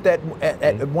good at that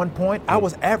at one point. I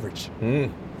was average.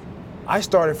 I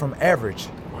started from average,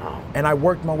 and I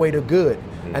worked my way to good.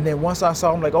 And then once I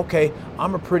saw, I'm like, okay,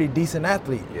 I'm a pretty decent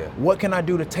athlete. What can I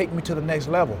do to take me to the next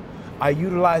level? I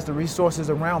utilized the resources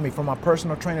around me, from my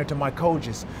personal trainer to my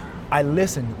coaches. I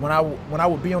listened. When I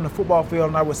would be on the football field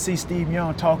and I would see Steve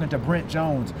Young talking to Brent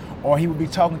Jones, or he would be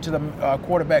talking to the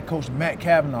quarterback coach Matt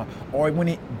Cavanaugh, or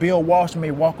when Bill Walsh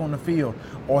may walk on the field,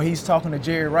 or he's talking to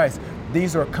Jerry Rice.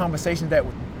 These are conversations that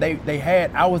they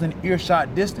had. I was in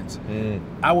earshot distance.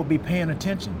 I would be paying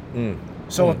attention.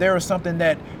 So if there was something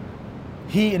that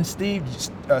he and Steve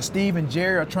and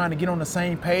Jerry are trying to get on the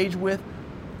same page with,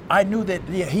 I knew that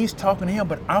he's talking to him,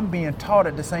 but I'm being taught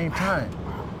at the same time.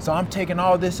 So I'm taking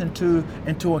all this into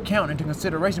account, into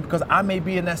consideration, because I may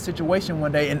be in that situation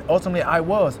one day, and ultimately I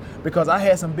was, because I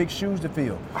had some big shoes to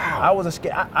fill. Wow.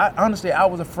 Honestly, I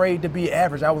was afraid to be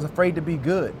average. I was afraid to be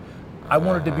good. I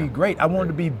wanted to be great. I wanted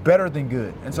to be better than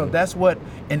good. And so that's what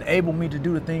enabled me to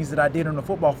do the things that I did on the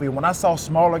football field. When I saw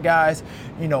smaller guys,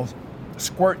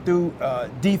 squirt through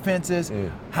defenses,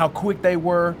 how quick they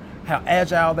were, how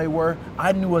agile they were,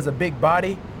 I knew as a big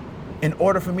body, in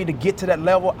order for me to get to that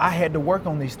level, I had to work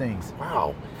on these things.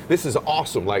 Wow, this is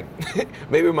awesome. Like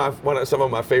maybe some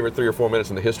of my favorite 3 or 4 minutes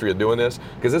in the history of doing this,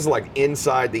 because this is like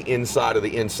inside the inside of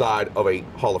the inside of a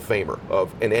Hall of Famer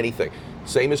in anything.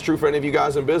 Same is true for any of you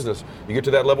guys in business. You get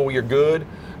to that level where you're good,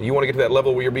 and you want to get to that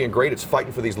level where you're being great. It's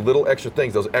fighting for these little extra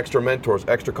things, those extra mentors,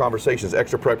 extra conversations,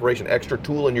 extra preparation, extra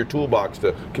tool in your toolbox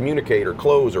to communicate or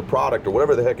close or product or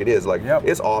whatever the heck it is.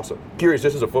 It's awesome. Curious,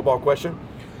 this is a football question.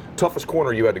 Toughest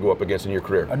corner you had to go up against in your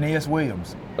career? Aeneas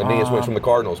Williams. Aeneas Williams from the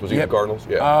Cardinals. Was he in the Cardinals?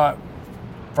 Yeah.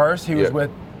 First, he was with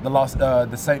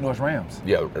the St. Louis Rams.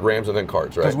 Yeah, Rams and then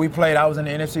Cards, right? Because I was in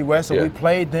the NFC West, so we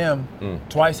played them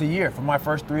twice a year for my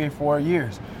first 3 or 4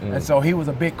 years. And so he was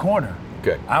a big corner.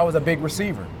 Okay. I was a big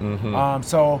receiver.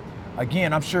 So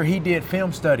again, I'm sure he did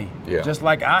film study, just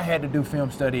like I had to do film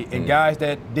study. And guys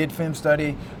that did film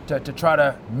study to try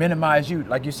to minimize you,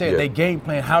 like you said, they game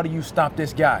plan. How do you stop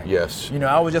this guy? Yes.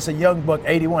 I was just a young buck,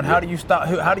 81. How do you stop?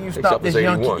 How do you stop this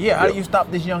young kid? Yeah. How do you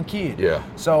stop this young kid? Yeah.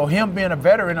 So him being a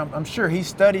veteran, I'm sure he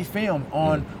studied film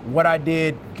on what I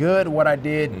did good, what I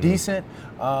did decent,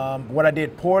 what I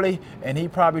did poorly, and he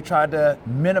probably tried to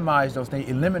minimize those things,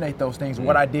 eliminate those things.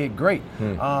 What I did great,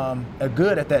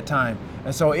 good at that time.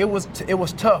 And so it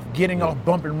was tough getting off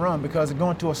bump and run, because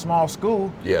going to a small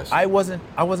school, I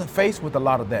wasn't faced with a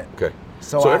lot of that. Okay.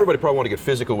 So everybody probably wanted to get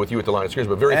physical with you at the line of scrimmage,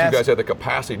 but very few guys had the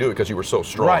capacity to do it because you were so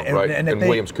strong, right? And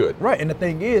Williams could. Right, and the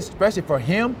thing is, especially for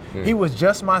him, he was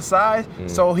just my size,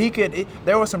 so he could.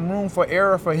 There was some room for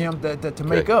error for him to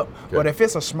make up. Okay. But if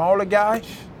it's a smaller guy,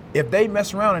 if they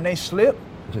mess around and they slip,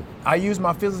 I use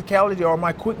my physicality or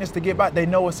my quickness to get by. They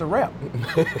know it's a wrap.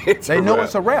 It's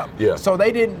a wrap. Yeah. So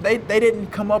they didn't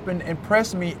come up and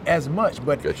press me as much.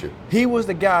 But he was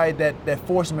the guy that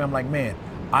forced me. I'm like, man,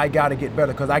 I got to get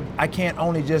better, because I can't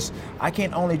only just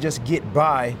get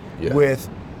by with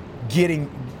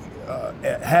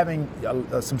having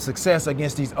some success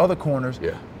against these other corners.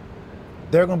 Yeah.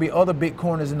 There are going to be other big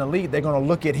corners in the league. They're going to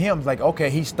look at him like, okay,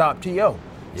 he stopped T.O.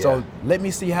 Yeah. So let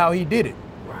me see how he did it.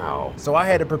 Wow. So I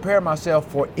had to prepare myself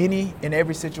for any and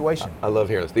every situation. I love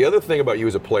hearing this. The other thing about you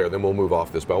as a player, then we'll move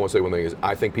off this, but I want to say one thing is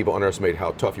I think people underestimate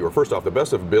how tough you were. First off, the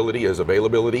best of ability is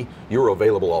availability. You were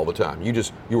available all the time.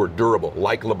 You were durable,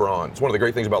 like LeBron. It's one of the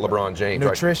great things about LeBron James.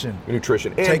 Nutrition. Right?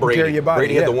 Nutrition. And taking Brady. Care of your body.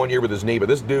 Brady had the 1 year with his knee, but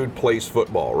this dude plays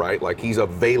football, right? Like, he's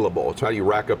available. It's how you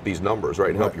rack up these numbers,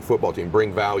 right? And help your football team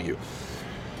bring value.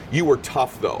 You were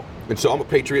tough, though. And so I'm a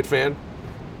Patriot fan.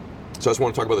 So I just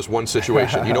want to talk about this one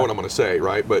situation. You know what I'm going to say,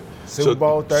 right? But Super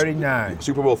Bowl 39.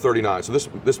 Super Bowl 39. So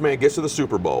this man gets to the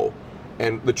Super Bowl,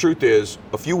 and the truth is,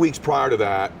 a few weeks prior to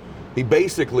that, he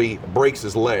basically breaks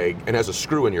his leg and has a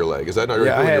screw in your leg. Is that not right?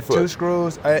 Yeah, I had 2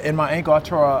 screws in my ankle. I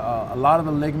tore a lot of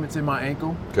the ligaments in my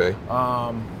ankle. Okay.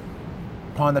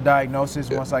 Upon the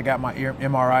diagnosis, once I got my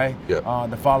MRI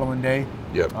the following day,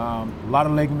 a lot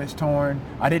of ligaments torn.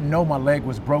 I didn't know my leg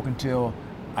was broken till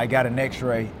I got an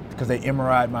X-ray, because they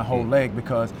MRI'd my whole leg,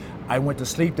 because I went to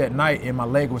sleep that night and my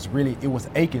leg was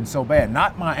aching so bad.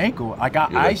 Not my ankle, like I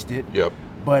iced it,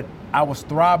 but I was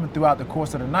throbbing throughout the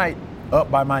course of the night up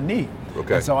by my knee.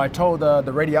 Okay. And so I told the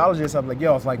radiologist, I'm like,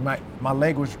 it's like my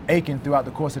leg was aching throughout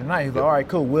the course of the night. He's like, all right,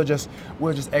 cool, we'll just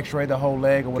X-ray the whole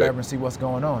leg or whatever and see what's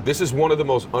going on. This is one of the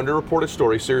most underreported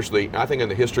stories, seriously, I think, in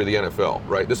the history of the NFL,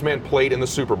 right? This man played in the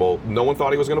Super Bowl. No one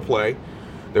thought he was going to play.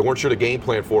 They weren't sure the game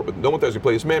plan for it, but no one thought he was going to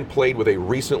play. This man played with a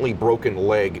recently broken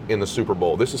leg in the Super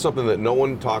Bowl. This is something that no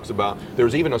one talks about. There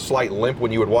was even a slight limp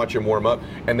when you would watch him warm up,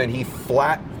 and then he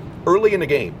early in the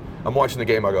game, I'm watching the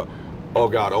game, I go, oh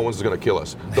God, Owens is going to kill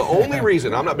us. The only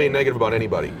reason, I'm not being negative about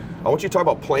anybody, I want you to talk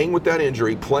about playing with that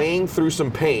injury, playing through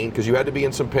some pain, because you had to be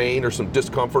in some pain or some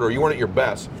discomfort, or you weren't at your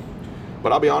best.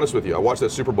 But I'll be honest with you, I watched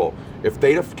that Super Bowl. If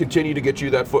they'd have continued to get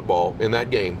you that football in that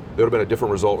game, there would have been a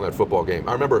different result in that football game.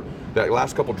 I remember that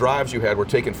last couple drives you had were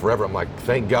taking forever. I'm like,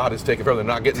 thank God it's taking forever.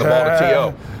 They're not getting the ball to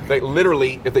T.O. They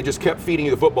literally, if they just kept feeding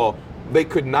you the football, they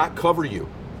could not cover you.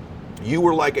 You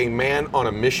were like a man on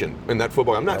a mission in that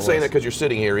football. I'm not saying that because you're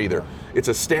sitting here either. It's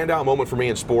a standout moment for me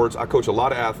in sports. I coach a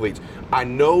lot of athletes. I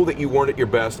know that you weren't at your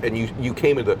best, and you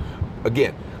came into,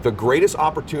 again, the greatest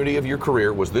opportunity of your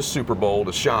career was this Super Bowl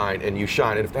to shine, and you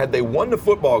shine. And had they won the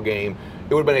football game,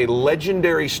 it would have been a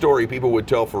legendary story people would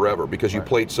tell forever because you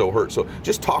played so hurt. So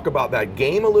just talk about that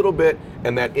game a little bit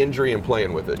and that injury and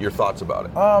playing with it. Your thoughts about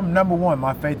it? Number one,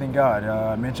 my faith in God.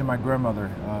 I mentioned my grandmother.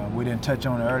 We didn't touch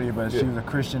on it earlier, but she was a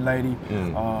Christian lady,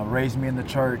 raised me in the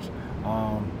church.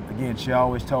 Again, she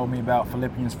always told me about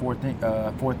Philippians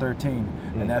 4:13,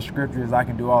 and that scripture is, I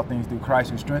can do all things through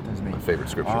Christ who strengthens me. My favorite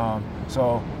scripture.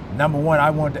 So number one, I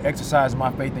wanted to exercise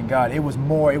my faith in God. It was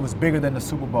bigger than the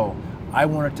Super Bowl. I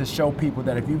wanted to show people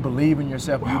that if you believe in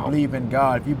yourself, if you believe in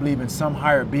God, if you believe in some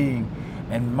higher being,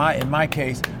 and in my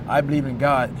case, I believe in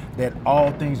God, that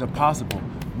all things are possible.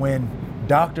 When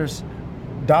doctors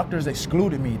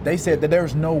excluded me, they said that there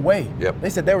was no way. They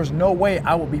said there was no way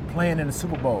I would be playing in the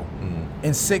Super Bowl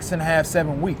in 6.5,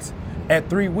 7 weeks. At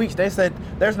 3 weeks, they said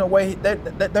there's no way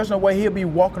there's no way he'll be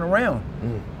walking around.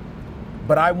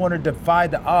 But I wanted to defy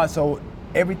the odds. So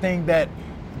everything that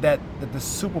the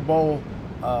Super Bowl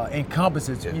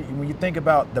encompasses, when you think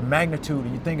about the magnitude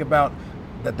and you think about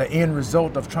the end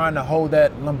result of trying to hold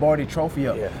that Lombardi trophy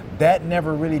up, that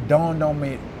never really dawned on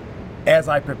me as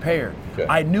I prepared.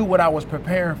 I knew what I was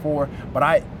preparing for,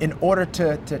 but in order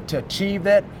to achieve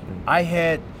that, I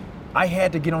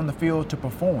had to get on the field to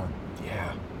perform.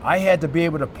 I had to be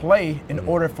able to play in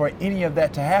order for any of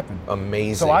that to happen.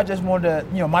 Amazing. So I just wanted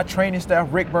to, my training staff,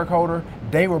 Rick Burkholder,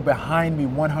 they were behind me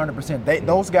 100%.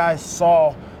 Those guys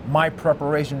saw my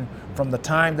preparation from the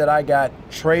time that I got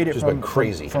traded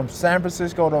from San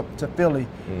Francisco to Philly.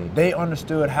 They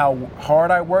understood how hard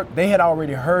I worked. They had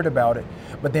already heard about it,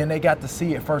 but then they got to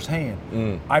see it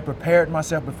firsthand. I prepared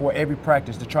myself before every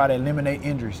practice to try to eliminate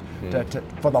injuries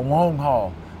for the long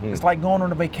haul. It's like going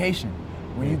on a vacation.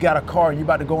 When you got a car and you're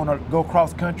about to go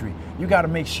cross country, you got to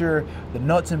make sure the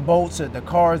nuts and bolts of the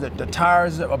cars, the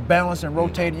tires are balanced and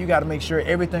rotated. You got to make sure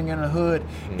everything in the hood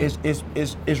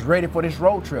is ready for this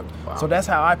road trip. So that's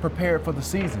how I prepared for the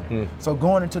season. So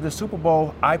going into the Super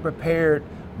Bowl, I prepared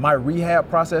my rehab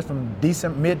process from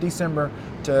mid-December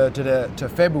to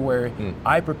February.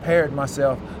 I prepared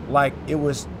myself like it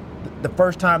was the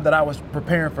first time that I was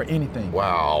preparing for anything.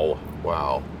 Wow.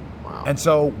 And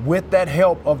so with that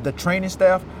help of the training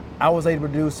staff, I was able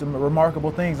to do some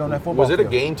remarkable things on that football Was it field. A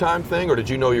game time thing, or did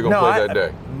you know you were going to play that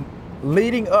day?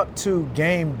 Leading up to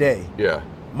game day,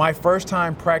 my first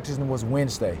time practicing was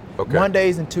Wednesday.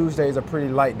 Mondays and Tuesdays are pretty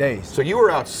light days. So you were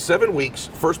out 7 weeks.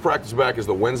 First practice back is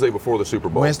the Wednesday before the Super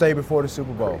Bowl. Wednesday before the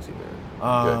Super Bowl. Crazy,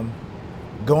 man.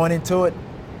 Going into it,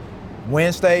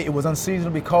 Wednesday, it was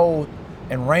unseasonably cold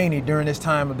and rainy during this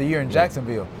time of the year in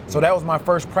Jacksonville. So that was my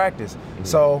first practice.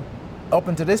 So up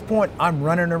until this point, I'm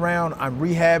running around, I'm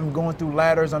rehabbing, going through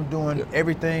ladders, I'm doing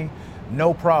everything,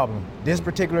 no problem. This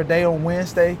particular day on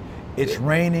Wednesday, it's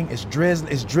raining, it's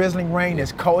drizzling rain,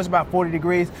 it's cold, it's about 40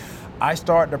 degrees. I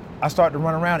start to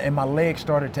run around and my legs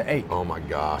started to ache. Oh my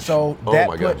gosh. So that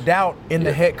put doubt in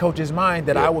the head coach's mind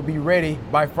that I would be ready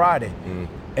by Friday.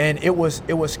 And it was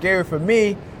scary for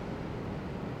me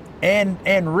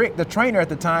and Rick, the trainer at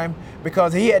the time,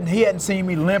 because he hadn't seen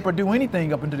me limp or do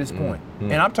anything up until this point.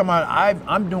 And I'm talking about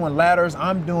I'm doing ladders,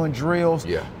 I'm doing drills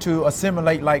to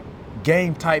assimilate like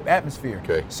game type atmosphere.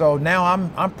 So now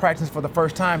I'm practicing for the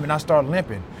first time and I start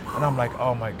limping, and I'm like,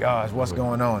 oh my gosh, what's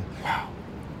going on? Wow.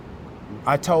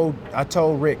 I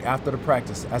told Rick after the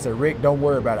practice, I said, Rick, don't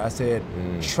worry about it. I said,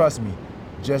 trust me.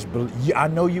 I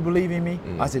know you believe in me.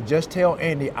 I said, just tell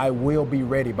Andy I will be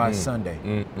ready by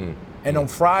Sunday. And on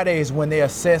Friday is when they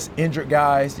assess injured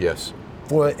guys.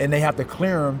 And they have to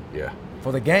clear them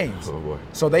for the games. Oh boy.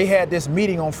 So they had this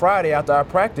meeting on Friday after our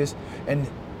practice, and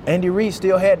Andy Reid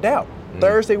still had doubt.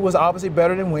 Thursday was obviously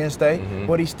better than Wednesday,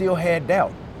 but he still had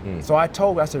doubt. So I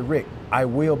said, Rick, I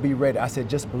will be ready. I said,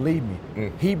 just believe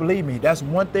me. He believed me. That's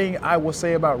one thing I will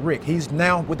say about Rick. He's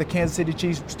now with the Kansas City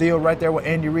Chiefs, still right there with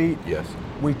Andy Reid.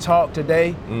 We talked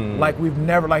today like we've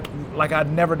never, like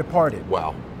I'd never departed.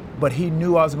 Wow. But he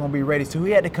knew I was going to be ready. So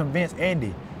he had to convince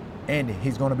Andy,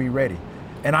 he's going to be ready.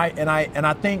 And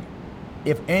I think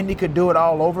if Andy could do it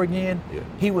all over again,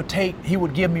 he would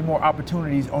give me more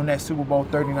opportunities on that Super Bowl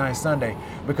 39 Sunday,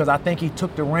 because I think he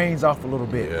took the reins off a little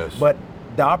bit. But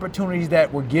the opportunities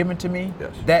that were given to me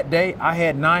that day, I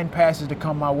had 9 passes to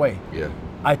come my way.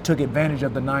 I took advantage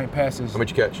of the 9 passes. How much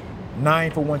you catch?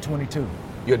 9 for 122.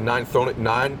 You had 9 thrown at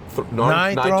 9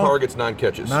 targets, 9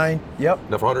 catches. 9, yep.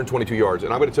 Now for 122 yards.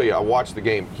 And I'm going to tell you, I watched the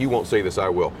game. He won't say this, I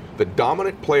will. The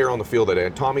dominant player on the field that day,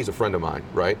 and Tommy's a friend of mine,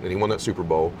 right? And he won that Super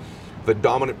Bowl. The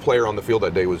dominant player on the field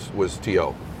that day was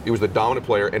T.O. He was the dominant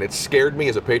player, and it scared me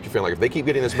as a Patriot fan. Like, if they keep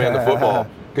getting this man the football,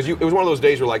 because it was one of those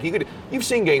days where, like, you've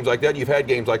seen games like that, you've had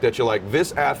games like that, you're like,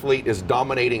 this athlete is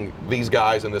dominating these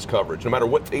guys in this coverage, no matter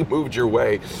what they moved your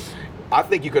way. I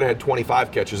think you could have had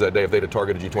 25 catches that day if they'd have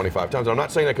targeted you 25 times. I'm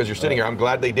not saying that because you're sitting here. I'm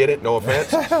glad they did it, no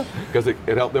offense, because it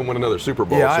helped them win another Super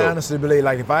Bowl. Yeah, I honestly believe,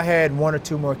 like, if I had 1 or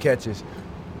 2 more catches,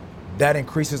 that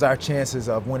increases our chances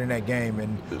of winning that game.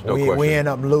 And we end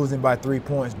up losing by 3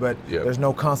 points, but there's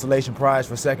no consolation prize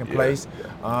for second place.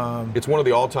 It's one of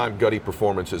the all-time gutty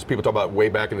performances. People talk about way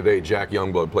back in the day, Jack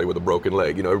Youngblood played with a broken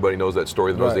leg. You know, everybody knows that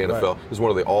story that knows the NFL. It's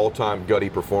one of the all-time gutty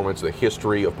performances. The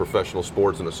history of professional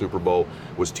sports in the Super Bowl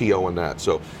was T.O. in that.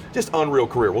 So just unreal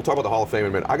career. We'll talk about the Hall of Fame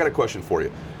in a minute. I got a question for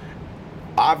you.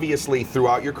 Obviously,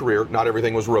 throughout your career, not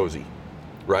everything was rosy,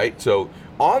 right? So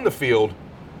on the field,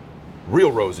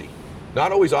 real rosy.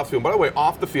 Not always off the field. By the way,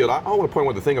 off the field, I want to point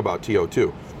one thing about T.O.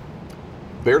 too.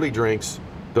 Barely drinks,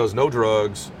 does no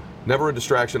drugs, never a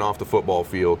distraction off the football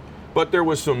field. But there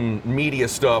was some media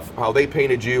stuff, how they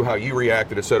painted you, how you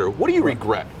reacted, et cetera. What do you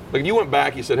regret? Like, you went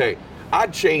back, you said, hey,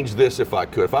 I'd change this if I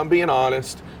could. If I'm being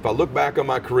honest, if I look back on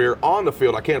my career on the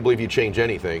field, I can't believe you change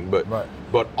anything.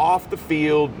 But off the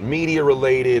field, media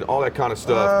related, all that kind of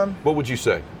stuff, what would you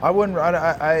say? I wouldn't.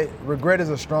 I regret is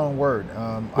a strong word.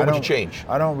 What would you change?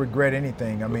 I don't regret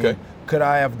anything. I mean, could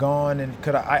I have gone and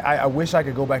could I wish I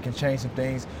could go back and change some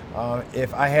things.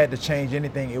 If I had to change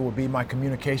anything, it would be my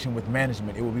communication with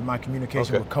management. It would be my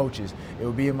communication with coaches. It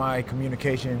would be my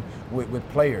communication with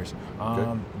players.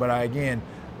 But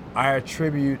I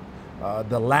attribute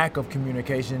the lack of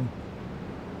communication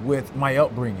with my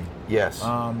upbringing. Yes.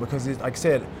 Because, like I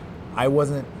said,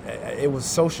 it was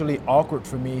socially awkward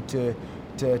for me to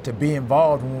be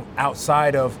involved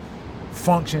outside of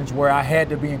functions where I had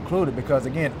to be included, because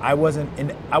again, I wasn't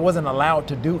allowed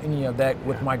to do any of that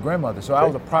with my grandmother. So I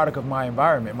was a product of my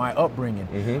environment, my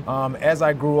upbringing. As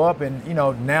I grew up, and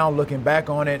now looking back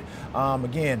on it,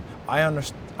 again, I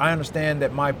understand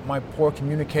that my poor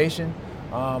communication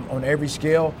on every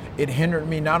scale, it hindered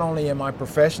me not only in my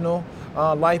professional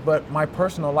life, but my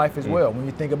personal life as well. When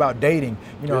you think about dating,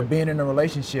 being in a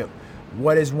relationship,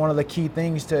 what is one of the key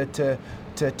things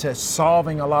to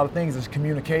solving a lot of things is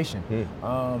communication.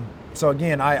 So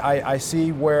again, I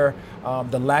see where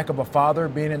the lack of a father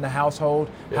being in the household,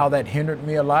 how that hindered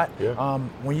me a lot.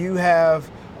 When you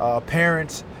have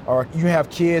parents, or you have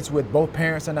kids with both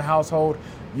parents in the household,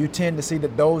 you tend to see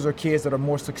that those are kids that are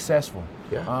more successful.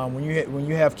 When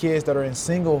you have kids that are in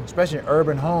single, especially in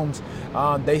urban homes,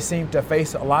 they seem to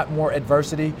face a lot more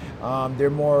adversity. They're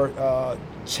more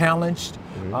challenged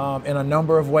in a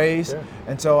number of ways,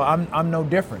 and so I'm no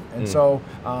different. And so,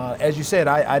 as you said,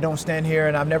 I don't stand here,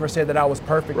 and I've never said that I was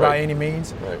perfect by any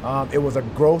means. It was a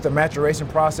growth, a maturation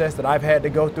process that I've had to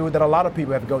go through, that a lot of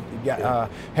people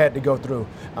have had to go through.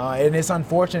 And it's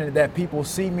unfortunate that people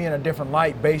see me in a different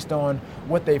light based on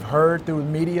what they've heard through the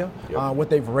media, what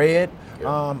they've read.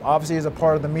 Obviously, as a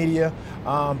part of the media,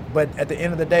 but at the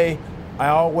end of the day, I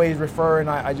always refer, and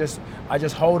I just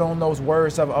hold on those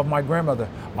words of my grandmother.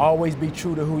 Always be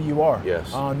true to who you are.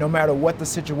 No matter what the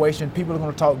situation, people are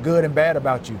going to talk good and bad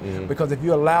about you. Because if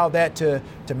you allow that to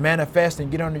manifest and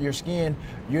get under your skin,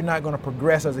 you're not going to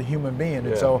progress as a human being.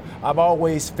 And so I've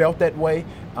always felt that way.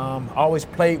 Always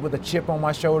played with a chip on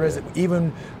my shoulders,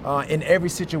 even in every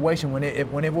situation when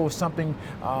it was something,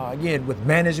 again, with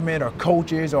management or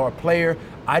coaches or a player,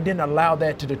 I didn't allow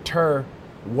that to deter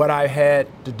what I had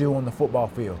to do on the football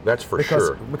field. That's for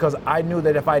sure. Because I knew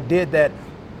that if I did that,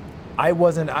 I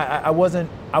wasn't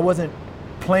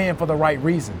playing for the right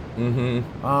reason.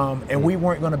 And we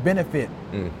weren't going to benefit.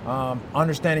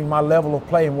 Understanding my level of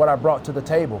play and what I brought to the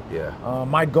table.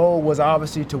 My goal was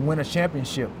obviously to win a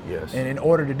championship. And in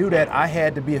order to do that, I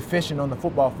had to be efficient on the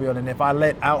football field. And if I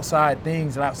let outside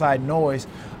things and outside noise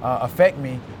affect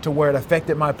me to where it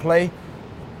affected my play,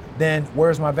 then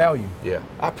where's my value?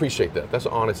 I appreciate that. That's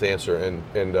an honest answer,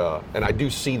 and I do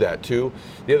see that too.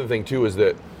 The other thing too is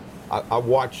that I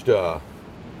watched.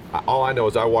 All I know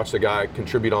is I watched the guy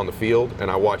contribute on the field,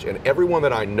 and everyone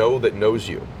that I know that knows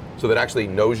you, so that actually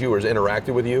knows you or has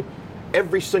interacted with you,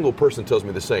 every single person tells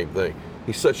me the same thing.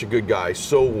 He's such a good guy,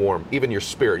 so warm. Even your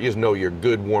spirit, you just know you're a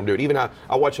good, warm dude. Even I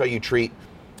watch how you treat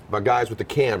my guys with the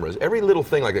cameras, every little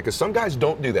thing like that, because some guys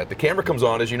don't do that. The camera comes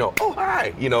on, as you know, oh,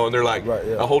 hi, and they're like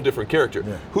a whole different character.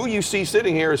 Who you see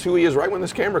sitting here is who he is right when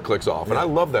this camera clicks off, and I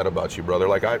love that about you, brother.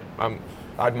 Like, I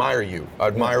admire you. I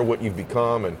admire what you've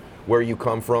become and where you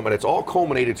come from, and it's all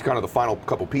culminated to kind of the final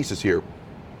couple pieces here.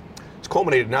 It's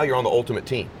culminated, now you're on the ultimate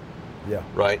team.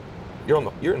 Right? You're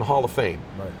in the Hall of Fame.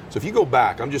 So if you go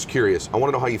back, I'm just curious, I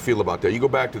want to know how you feel about that. You go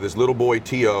back to this little boy,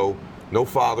 T.O., no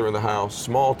father in the house,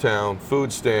 small town,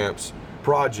 food stamps,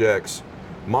 projects,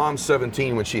 mom's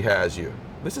 17 when she has you.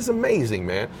 This is amazing,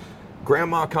 man.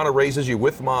 Grandma kind of raises you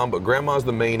with mom, but grandma's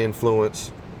the main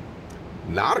influence.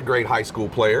 Not a great high school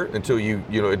player until you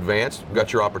advanced,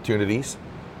 got your opportunities.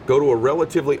 Go to a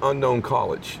relatively unknown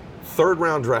college. 3rd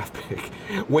round draft pick.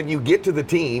 When you get to the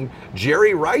team,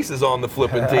 Jerry Rice is on the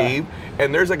flipping team,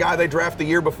 and there's a guy they draft the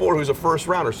year before who's a 1st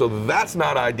rounder, so that's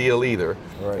not ideal either.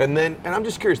 Right. And I'm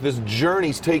just curious, this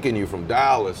journey's taken you from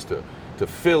Dallas to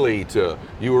Philly to,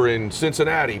 you were in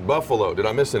Cincinnati, Buffalo. Did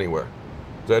I miss anywhere?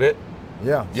 Is that it?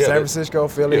 Yeah, San Francisco,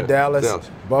 Philly, Dallas,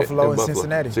 Buffalo, and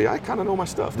Cincinnati. See, I kind of know my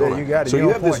stuff, don't I? You got it. So you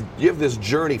have this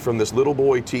journey from this little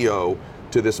boy T.O.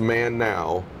 to this man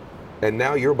now, and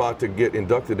now you're about to get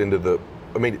inducted into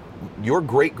your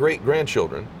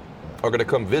great-great-grandchildren are going to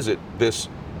come visit this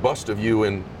bust of you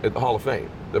at the Hall of Fame.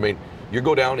 I mean, you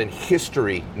go down in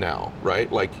history now,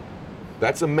 right? Like,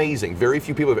 that's amazing. Very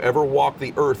few people have ever walked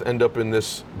the earth end up in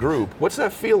this group. What's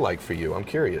that feel like for you? I'm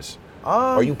curious.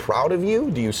 Are you proud of you?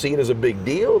 Do you see it as a big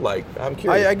deal? Like, I'm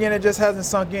curious. Again, it just hasn't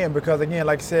sunk in because, again,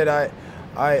 like I said,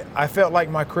 I felt like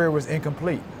my career was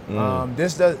incomplete.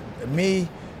 Me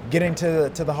getting to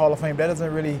the Hall of Fame,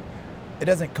 it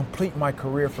doesn't complete my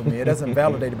career for me. It doesn't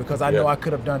validate it because I know I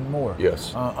could have done more.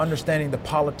 Yes. Understanding the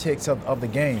politics of the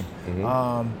game.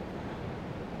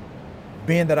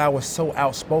 Being that I was so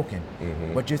outspoken.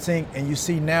 But you think, and you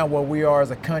see now where we are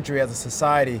as a country, as a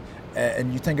society,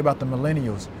 and you think about the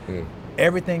millennials,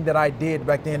 everything that I did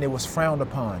back then, it was frowned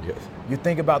upon. Yes. You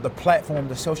think about the platform,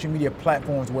 the social media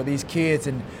platforms where these kids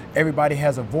and everybody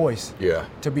has a voice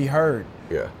to be heard.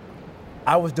 Yeah.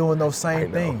 I was doing those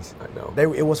same things. I know.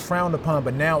 It was frowned upon,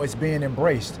 but now it's being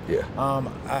embraced. Yeah.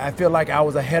 I feel like I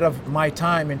was ahead of my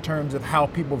time in terms of how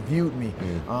people viewed me,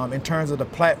 in terms of the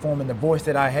platform and the voice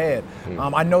that I had.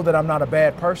 I know that I'm not a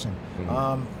bad person.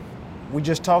 We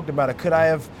just talked about it. Could I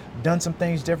have done some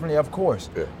things differently? Of course.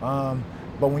 Yeah.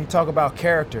 But when you talk about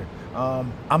character,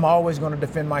 I'm always going to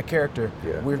defend my character.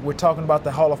 Yeah. We're talking about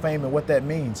the Hall of Fame and what that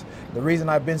means. The reason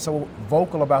I've been so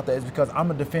vocal about that is because I'm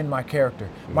going to defend my character.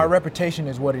 My reputation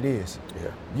is what it is.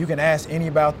 Yeah. You can ask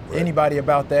anybody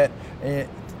about that, and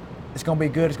it's going to be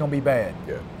good, it's going to be bad.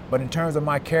 Yeah. But in terms of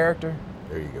my character,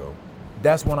 there you go.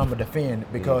 That's what I'm going to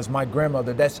defend because my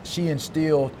grandmother, she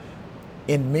instilled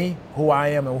in me who I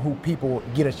am and who people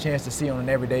get a chance to see on an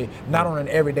everyday, not on an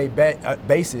everyday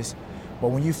basis, but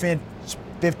when you spend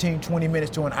 15, 20 minutes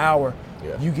to an hour,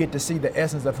 you get to see the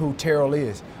essence of who Terrell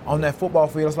is. On that football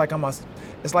field, it's like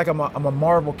I'm a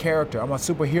Marvel character. I'm a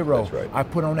superhero. That's right. I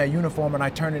put on that uniform and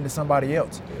I turn into somebody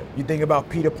else. Yeah. You think about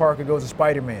Peter Parker goes to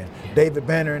Spider-Man, David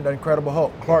Banner in the Incredible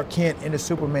Hulk, Clark Kent into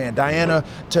Superman, Diana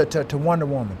to Wonder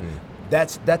Woman.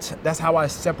 That's how I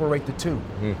separate the two.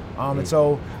 And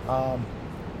so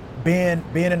being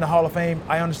in the Hall of Fame,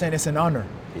 I understand it's an honor.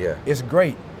 Yeah. It's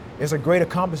great. It's a great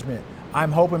accomplishment.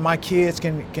 I'm hoping my kids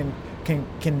can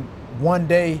one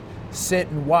day sit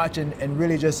and watch and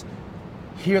really just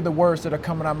hear the words that are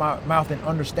coming out of my mouth and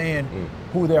understand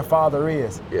who their father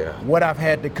is. Yeah. What I've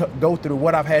had to go through,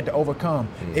 what I've had to overcome.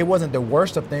 It wasn't the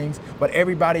worst of things, but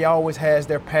everybody always has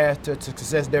their path to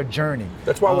success, their journey.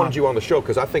 That's why I wanted you on the show,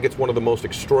 because I think it's one of the most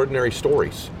extraordinary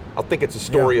stories. I think it's a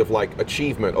story of like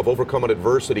achievement, of overcoming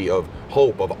adversity, of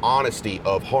hope, of honesty,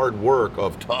 of hard work,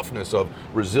 of toughness, of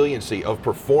resiliency, of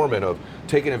performing, of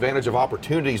taking advantage of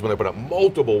opportunities when they put up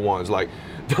multiple ones. Like,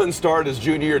 doesn't start his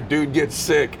junior year, dude gets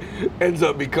sick, ends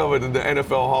up becoming in the NFL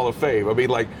Hall of Fame. I mean,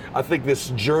 like, I think this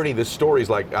journey, this story is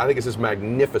like, I think it's just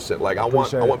magnificent. Like, I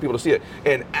want people to see it.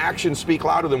 And actions speak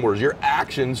louder than words. Your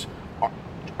actions are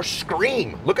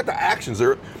scream. Look at the actions.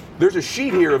 There's a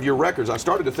sheet here of your records. I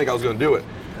started to think I was going to do it.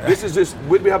 This is just,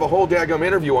 we have a whole daggum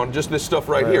interview on just this stuff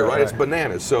right here, right? It's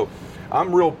bananas. So I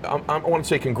want to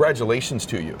say congratulations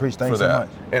to you Thanks for that. so much.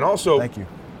 And also, thank you.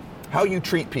 How you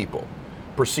treat people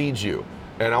precedes you.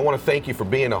 And I want to thank you for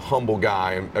being a humble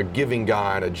guy, and a giving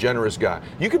guy, and a generous guy.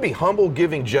 You could be humble,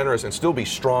 giving, generous, and still be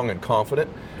strong and confident.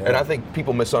 Yeah. And I think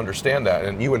people misunderstand that,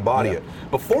 and you embody it.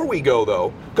 Before we go,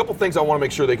 though, a couple things I want to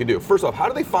make sure they can do. First off, how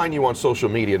do they find you on social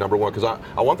media, number one? Because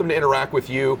I want them to interact with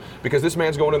you, because this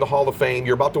man's going in the Hall of Fame.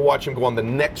 You're about to watch him go on the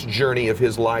next journey of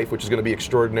his life, which is going to be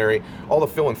extraordinary. All the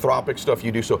philanthropic stuff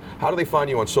you do. So how do they find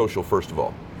you on social, first of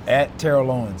all? At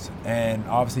Terrell Owens, and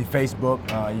obviously Facebook.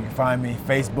 You can find me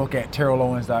Facebook at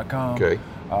terrellowens.com. Okay.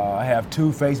 I have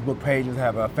two Facebook pages. I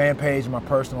have a fan page and my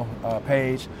personal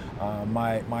page.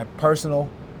 My personal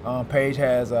page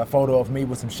has a photo of me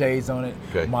with some shades on it.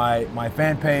 Okay. My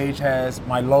fan page has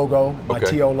my logo, my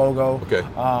TO logo. Okay.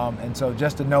 And so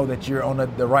just to know that you're on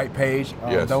the right page,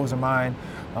 those are mine.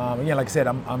 Again, like I said,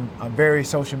 I'm very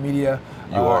social media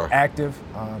active.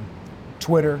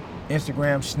 Twitter,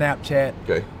 Instagram, Snapchat.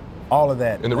 Okay. All of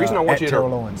that. And the reason I want you to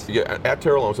Terrell Owens. Yeah, at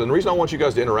Terrell Owens. And the reason I want you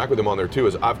guys to interact with him on there too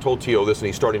is I've told T.O. this, and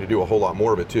he's starting to do a whole lot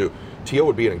more of it too. T.O.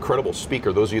 would be an incredible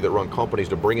speaker, those of you that run companies,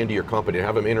 to bring into your company, to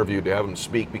have him interviewed, to have him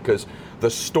speak, because the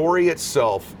story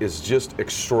itself is just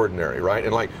extraordinary, right?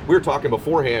 And like we were talking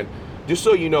beforehand, just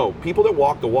so you know, people that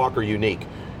walk the walk are unique.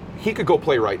 He could go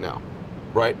play right now.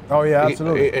 Right? Oh yeah,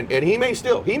 absolutely. And he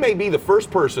may be the first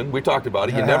person, we talked about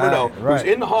it, you never know, right. who's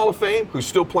in the Hall of Fame, who's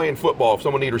still playing football if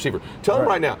someone needs a receiver. Tell him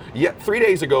right now, 3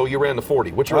 dadays ago you ran the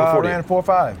 40. What you ran the 40? I ran a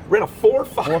 4.5. Ran a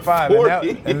 4.5.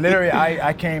 4.5. And literally,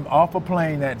 I came off a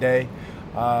plane that day,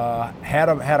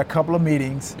 had a couple of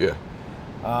meetings. Yeah.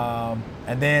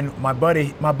 And then my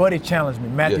buddy challenged me,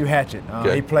 Matthew Hatchett.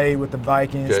 He played with the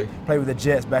Vikings, played with the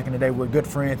Jets back in the day. We're good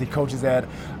friends. He coaches at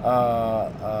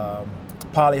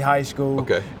Poly High School,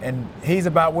 and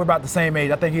we're about the same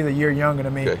age. I think he's a year younger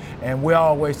than me, and we're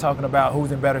always talking about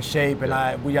who's in better shape.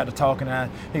 And we got to talking,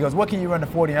 and he goes, "What can you run the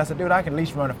 40?" And I said, "Dude, I can at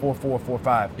least run a 4.4,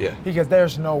 4.5." Yeah. He goes,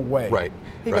 "There's no way." Right.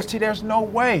 He goes, "T, there's no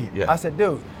way." Yeah. I said,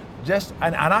 "Dude,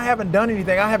 and I haven't done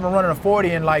anything. I haven't run a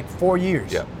 40 in like 4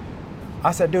 years." Yeah.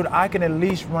 I said, "Dude, I can at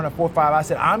least run a 4.5." I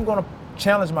said, "I'm gonna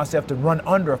challenge myself to run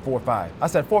under a 4.5." I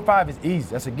said, 4.5 is easy.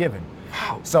 That's a given.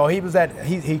 Wow. So he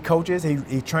coaches,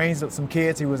 he trains some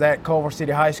kids. He was at Culver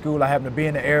City High School. I happened to be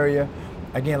in the area.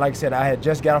 Again, like I said, I had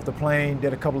just got off the plane,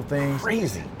 did a couple of things.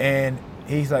 Crazy. And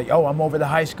he's like, "Oh, I'm over at the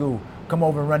high school. Come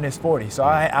over and run this 40." So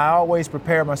I always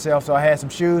prepare myself. So I had some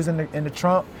shoes in the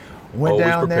trunk, went always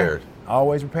down prepared. there.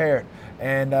 Always prepared.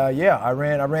 And I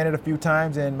ran it a few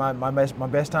times, and my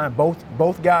best time.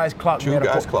 Both guys clocked me. Two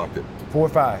guys clocked it.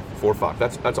 4.5. 4.5.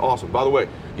 That's awesome. By the way,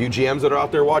 you GMs that are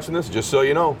out there watching this, just so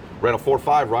you know, ran a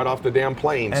 4.5 right off the damn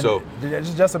plane. And so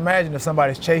just imagine if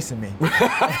somebody's chasing me. Hey,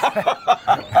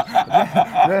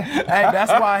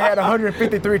 that's why I had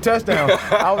 153 touchdowns.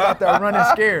 I was out there running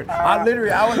scared.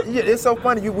 It's so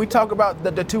funny. We talk about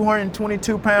the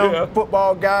 222-pound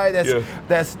football guy that's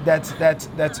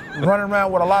running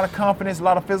around with a lot of confidence, a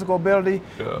lot of physical ability.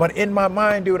 Yeah. But in my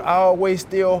mind, dude, I always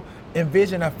still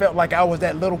I felt like I was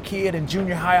that little kid in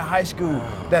junior high school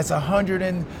that's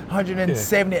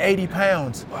 170, 80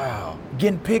 pounds. Wow.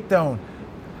 Getting picked on,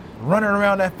 running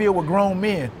around that field with grown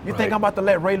men. You think I'm about to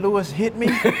let Ray Lewis hit me?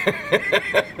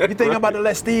 You think I'm about to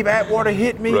let Steve Atwater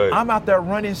hit me? Right. I'm out there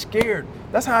running scared.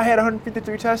 That's how I had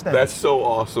 153 touchdowns. That's so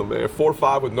awesome, man.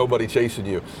 4.5 with nobody chasing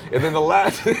you. And then the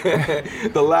last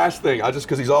thing,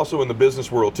 because he's also in the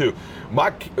business world too.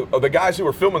 The guys who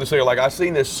were filming this thing are like, "I've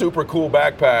seen this super cool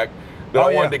backpack that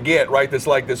I wanted to get, right? That's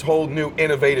like this whole new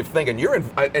innovative thing." And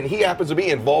and he happens to be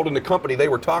involved in the company they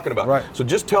were talking about. Right. So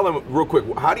just tell them real quick,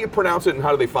 how do you pronounce it and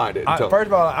how do they find it? First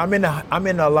of all, I'm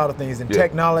into a lot of things. In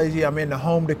technology, I'm into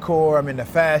home decor, I'm into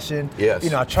fashion.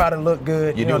 Yes. I try to look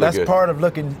good. That's part of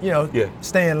looking,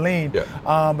 staying lean. Yeah.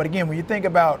 But again, when you think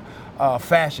about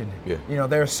fashion,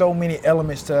 there are so many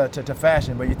elements to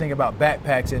fashion, but you think about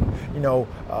backpacks, and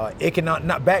it cannot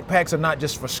not backpacks are not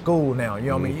just for school now.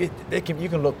 You know what I mean? You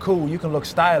can look cool, you can look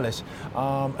stylish.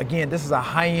 Again, this is a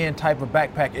high-end type of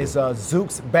backpack. It's a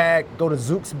Zoox bag. Go to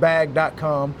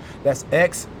zooxbag.com. That's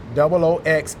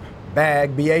XOOX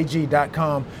bag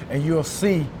BAG.com, and you'll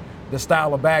see the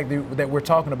style of bag that we're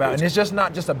talking about. And it's just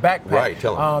not just a backpack. Right,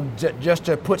 tell them. Just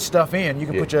to put stuff in. You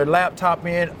can put your laptop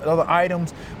in, other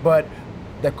items, but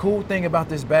the cool thing about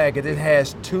this bag is it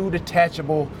has 2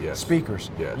 detachable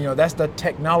speakers. Yes. That's the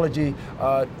technology,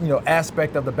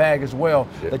 aspect of the bag as well,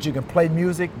 that you can play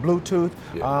music, Bluetooth,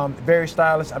 very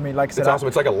stylish. I mean, like I said, it's awesome.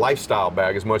 It's like a lifestyle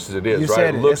bag as much as it is,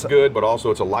 right? It looks good, but also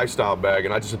it's a lifestyle bag.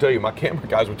 And I just to tell you, my camera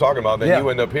guys were talking about that. You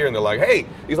end up here and they're like, "Hey,"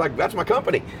 he's like, "That's my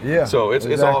company." Yeah. So it's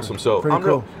awesome. So pretty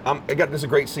cool. This is a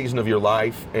great season of your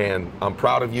life, and I'm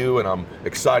proud of you, and I'm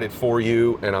excited for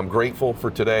you, and I'm grateful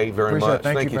for today very much.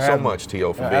 Thank you so much,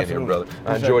 T.O., for being here, brother.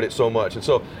 I enjoyed it so much. And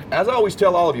so, as I always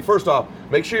tell all of you, first off,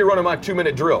 make sure you're running my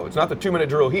 2-minute drill. It's not the 2-minute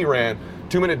drill he ran.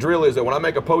 2-minute drill is that when I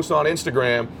make a post on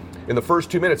Instagram, in the first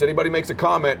 2 minutes, anybody makes a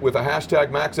comment with a hashtag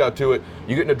max out to it,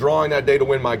 you get in a drawing that day to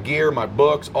win my gear, my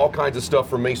books, all kinds of stuff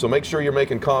from me. So make sure you're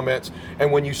making comments.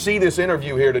 And when you see this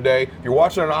interview here today, if you're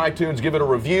watching on iTunes, give it a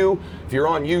review. If you're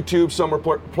on YouTube, some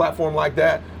platform like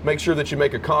that, make sure that you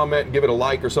make a comment and give it a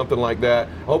like or something like that.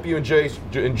 I hope you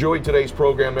enjoyed today's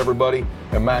program, everybody,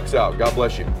 and max out. God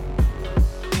bless you.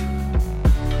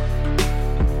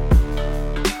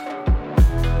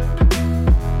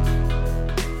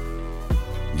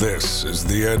 This is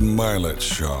the Ed Milet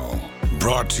Show,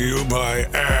 brought to you by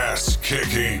Ass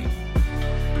Kicking.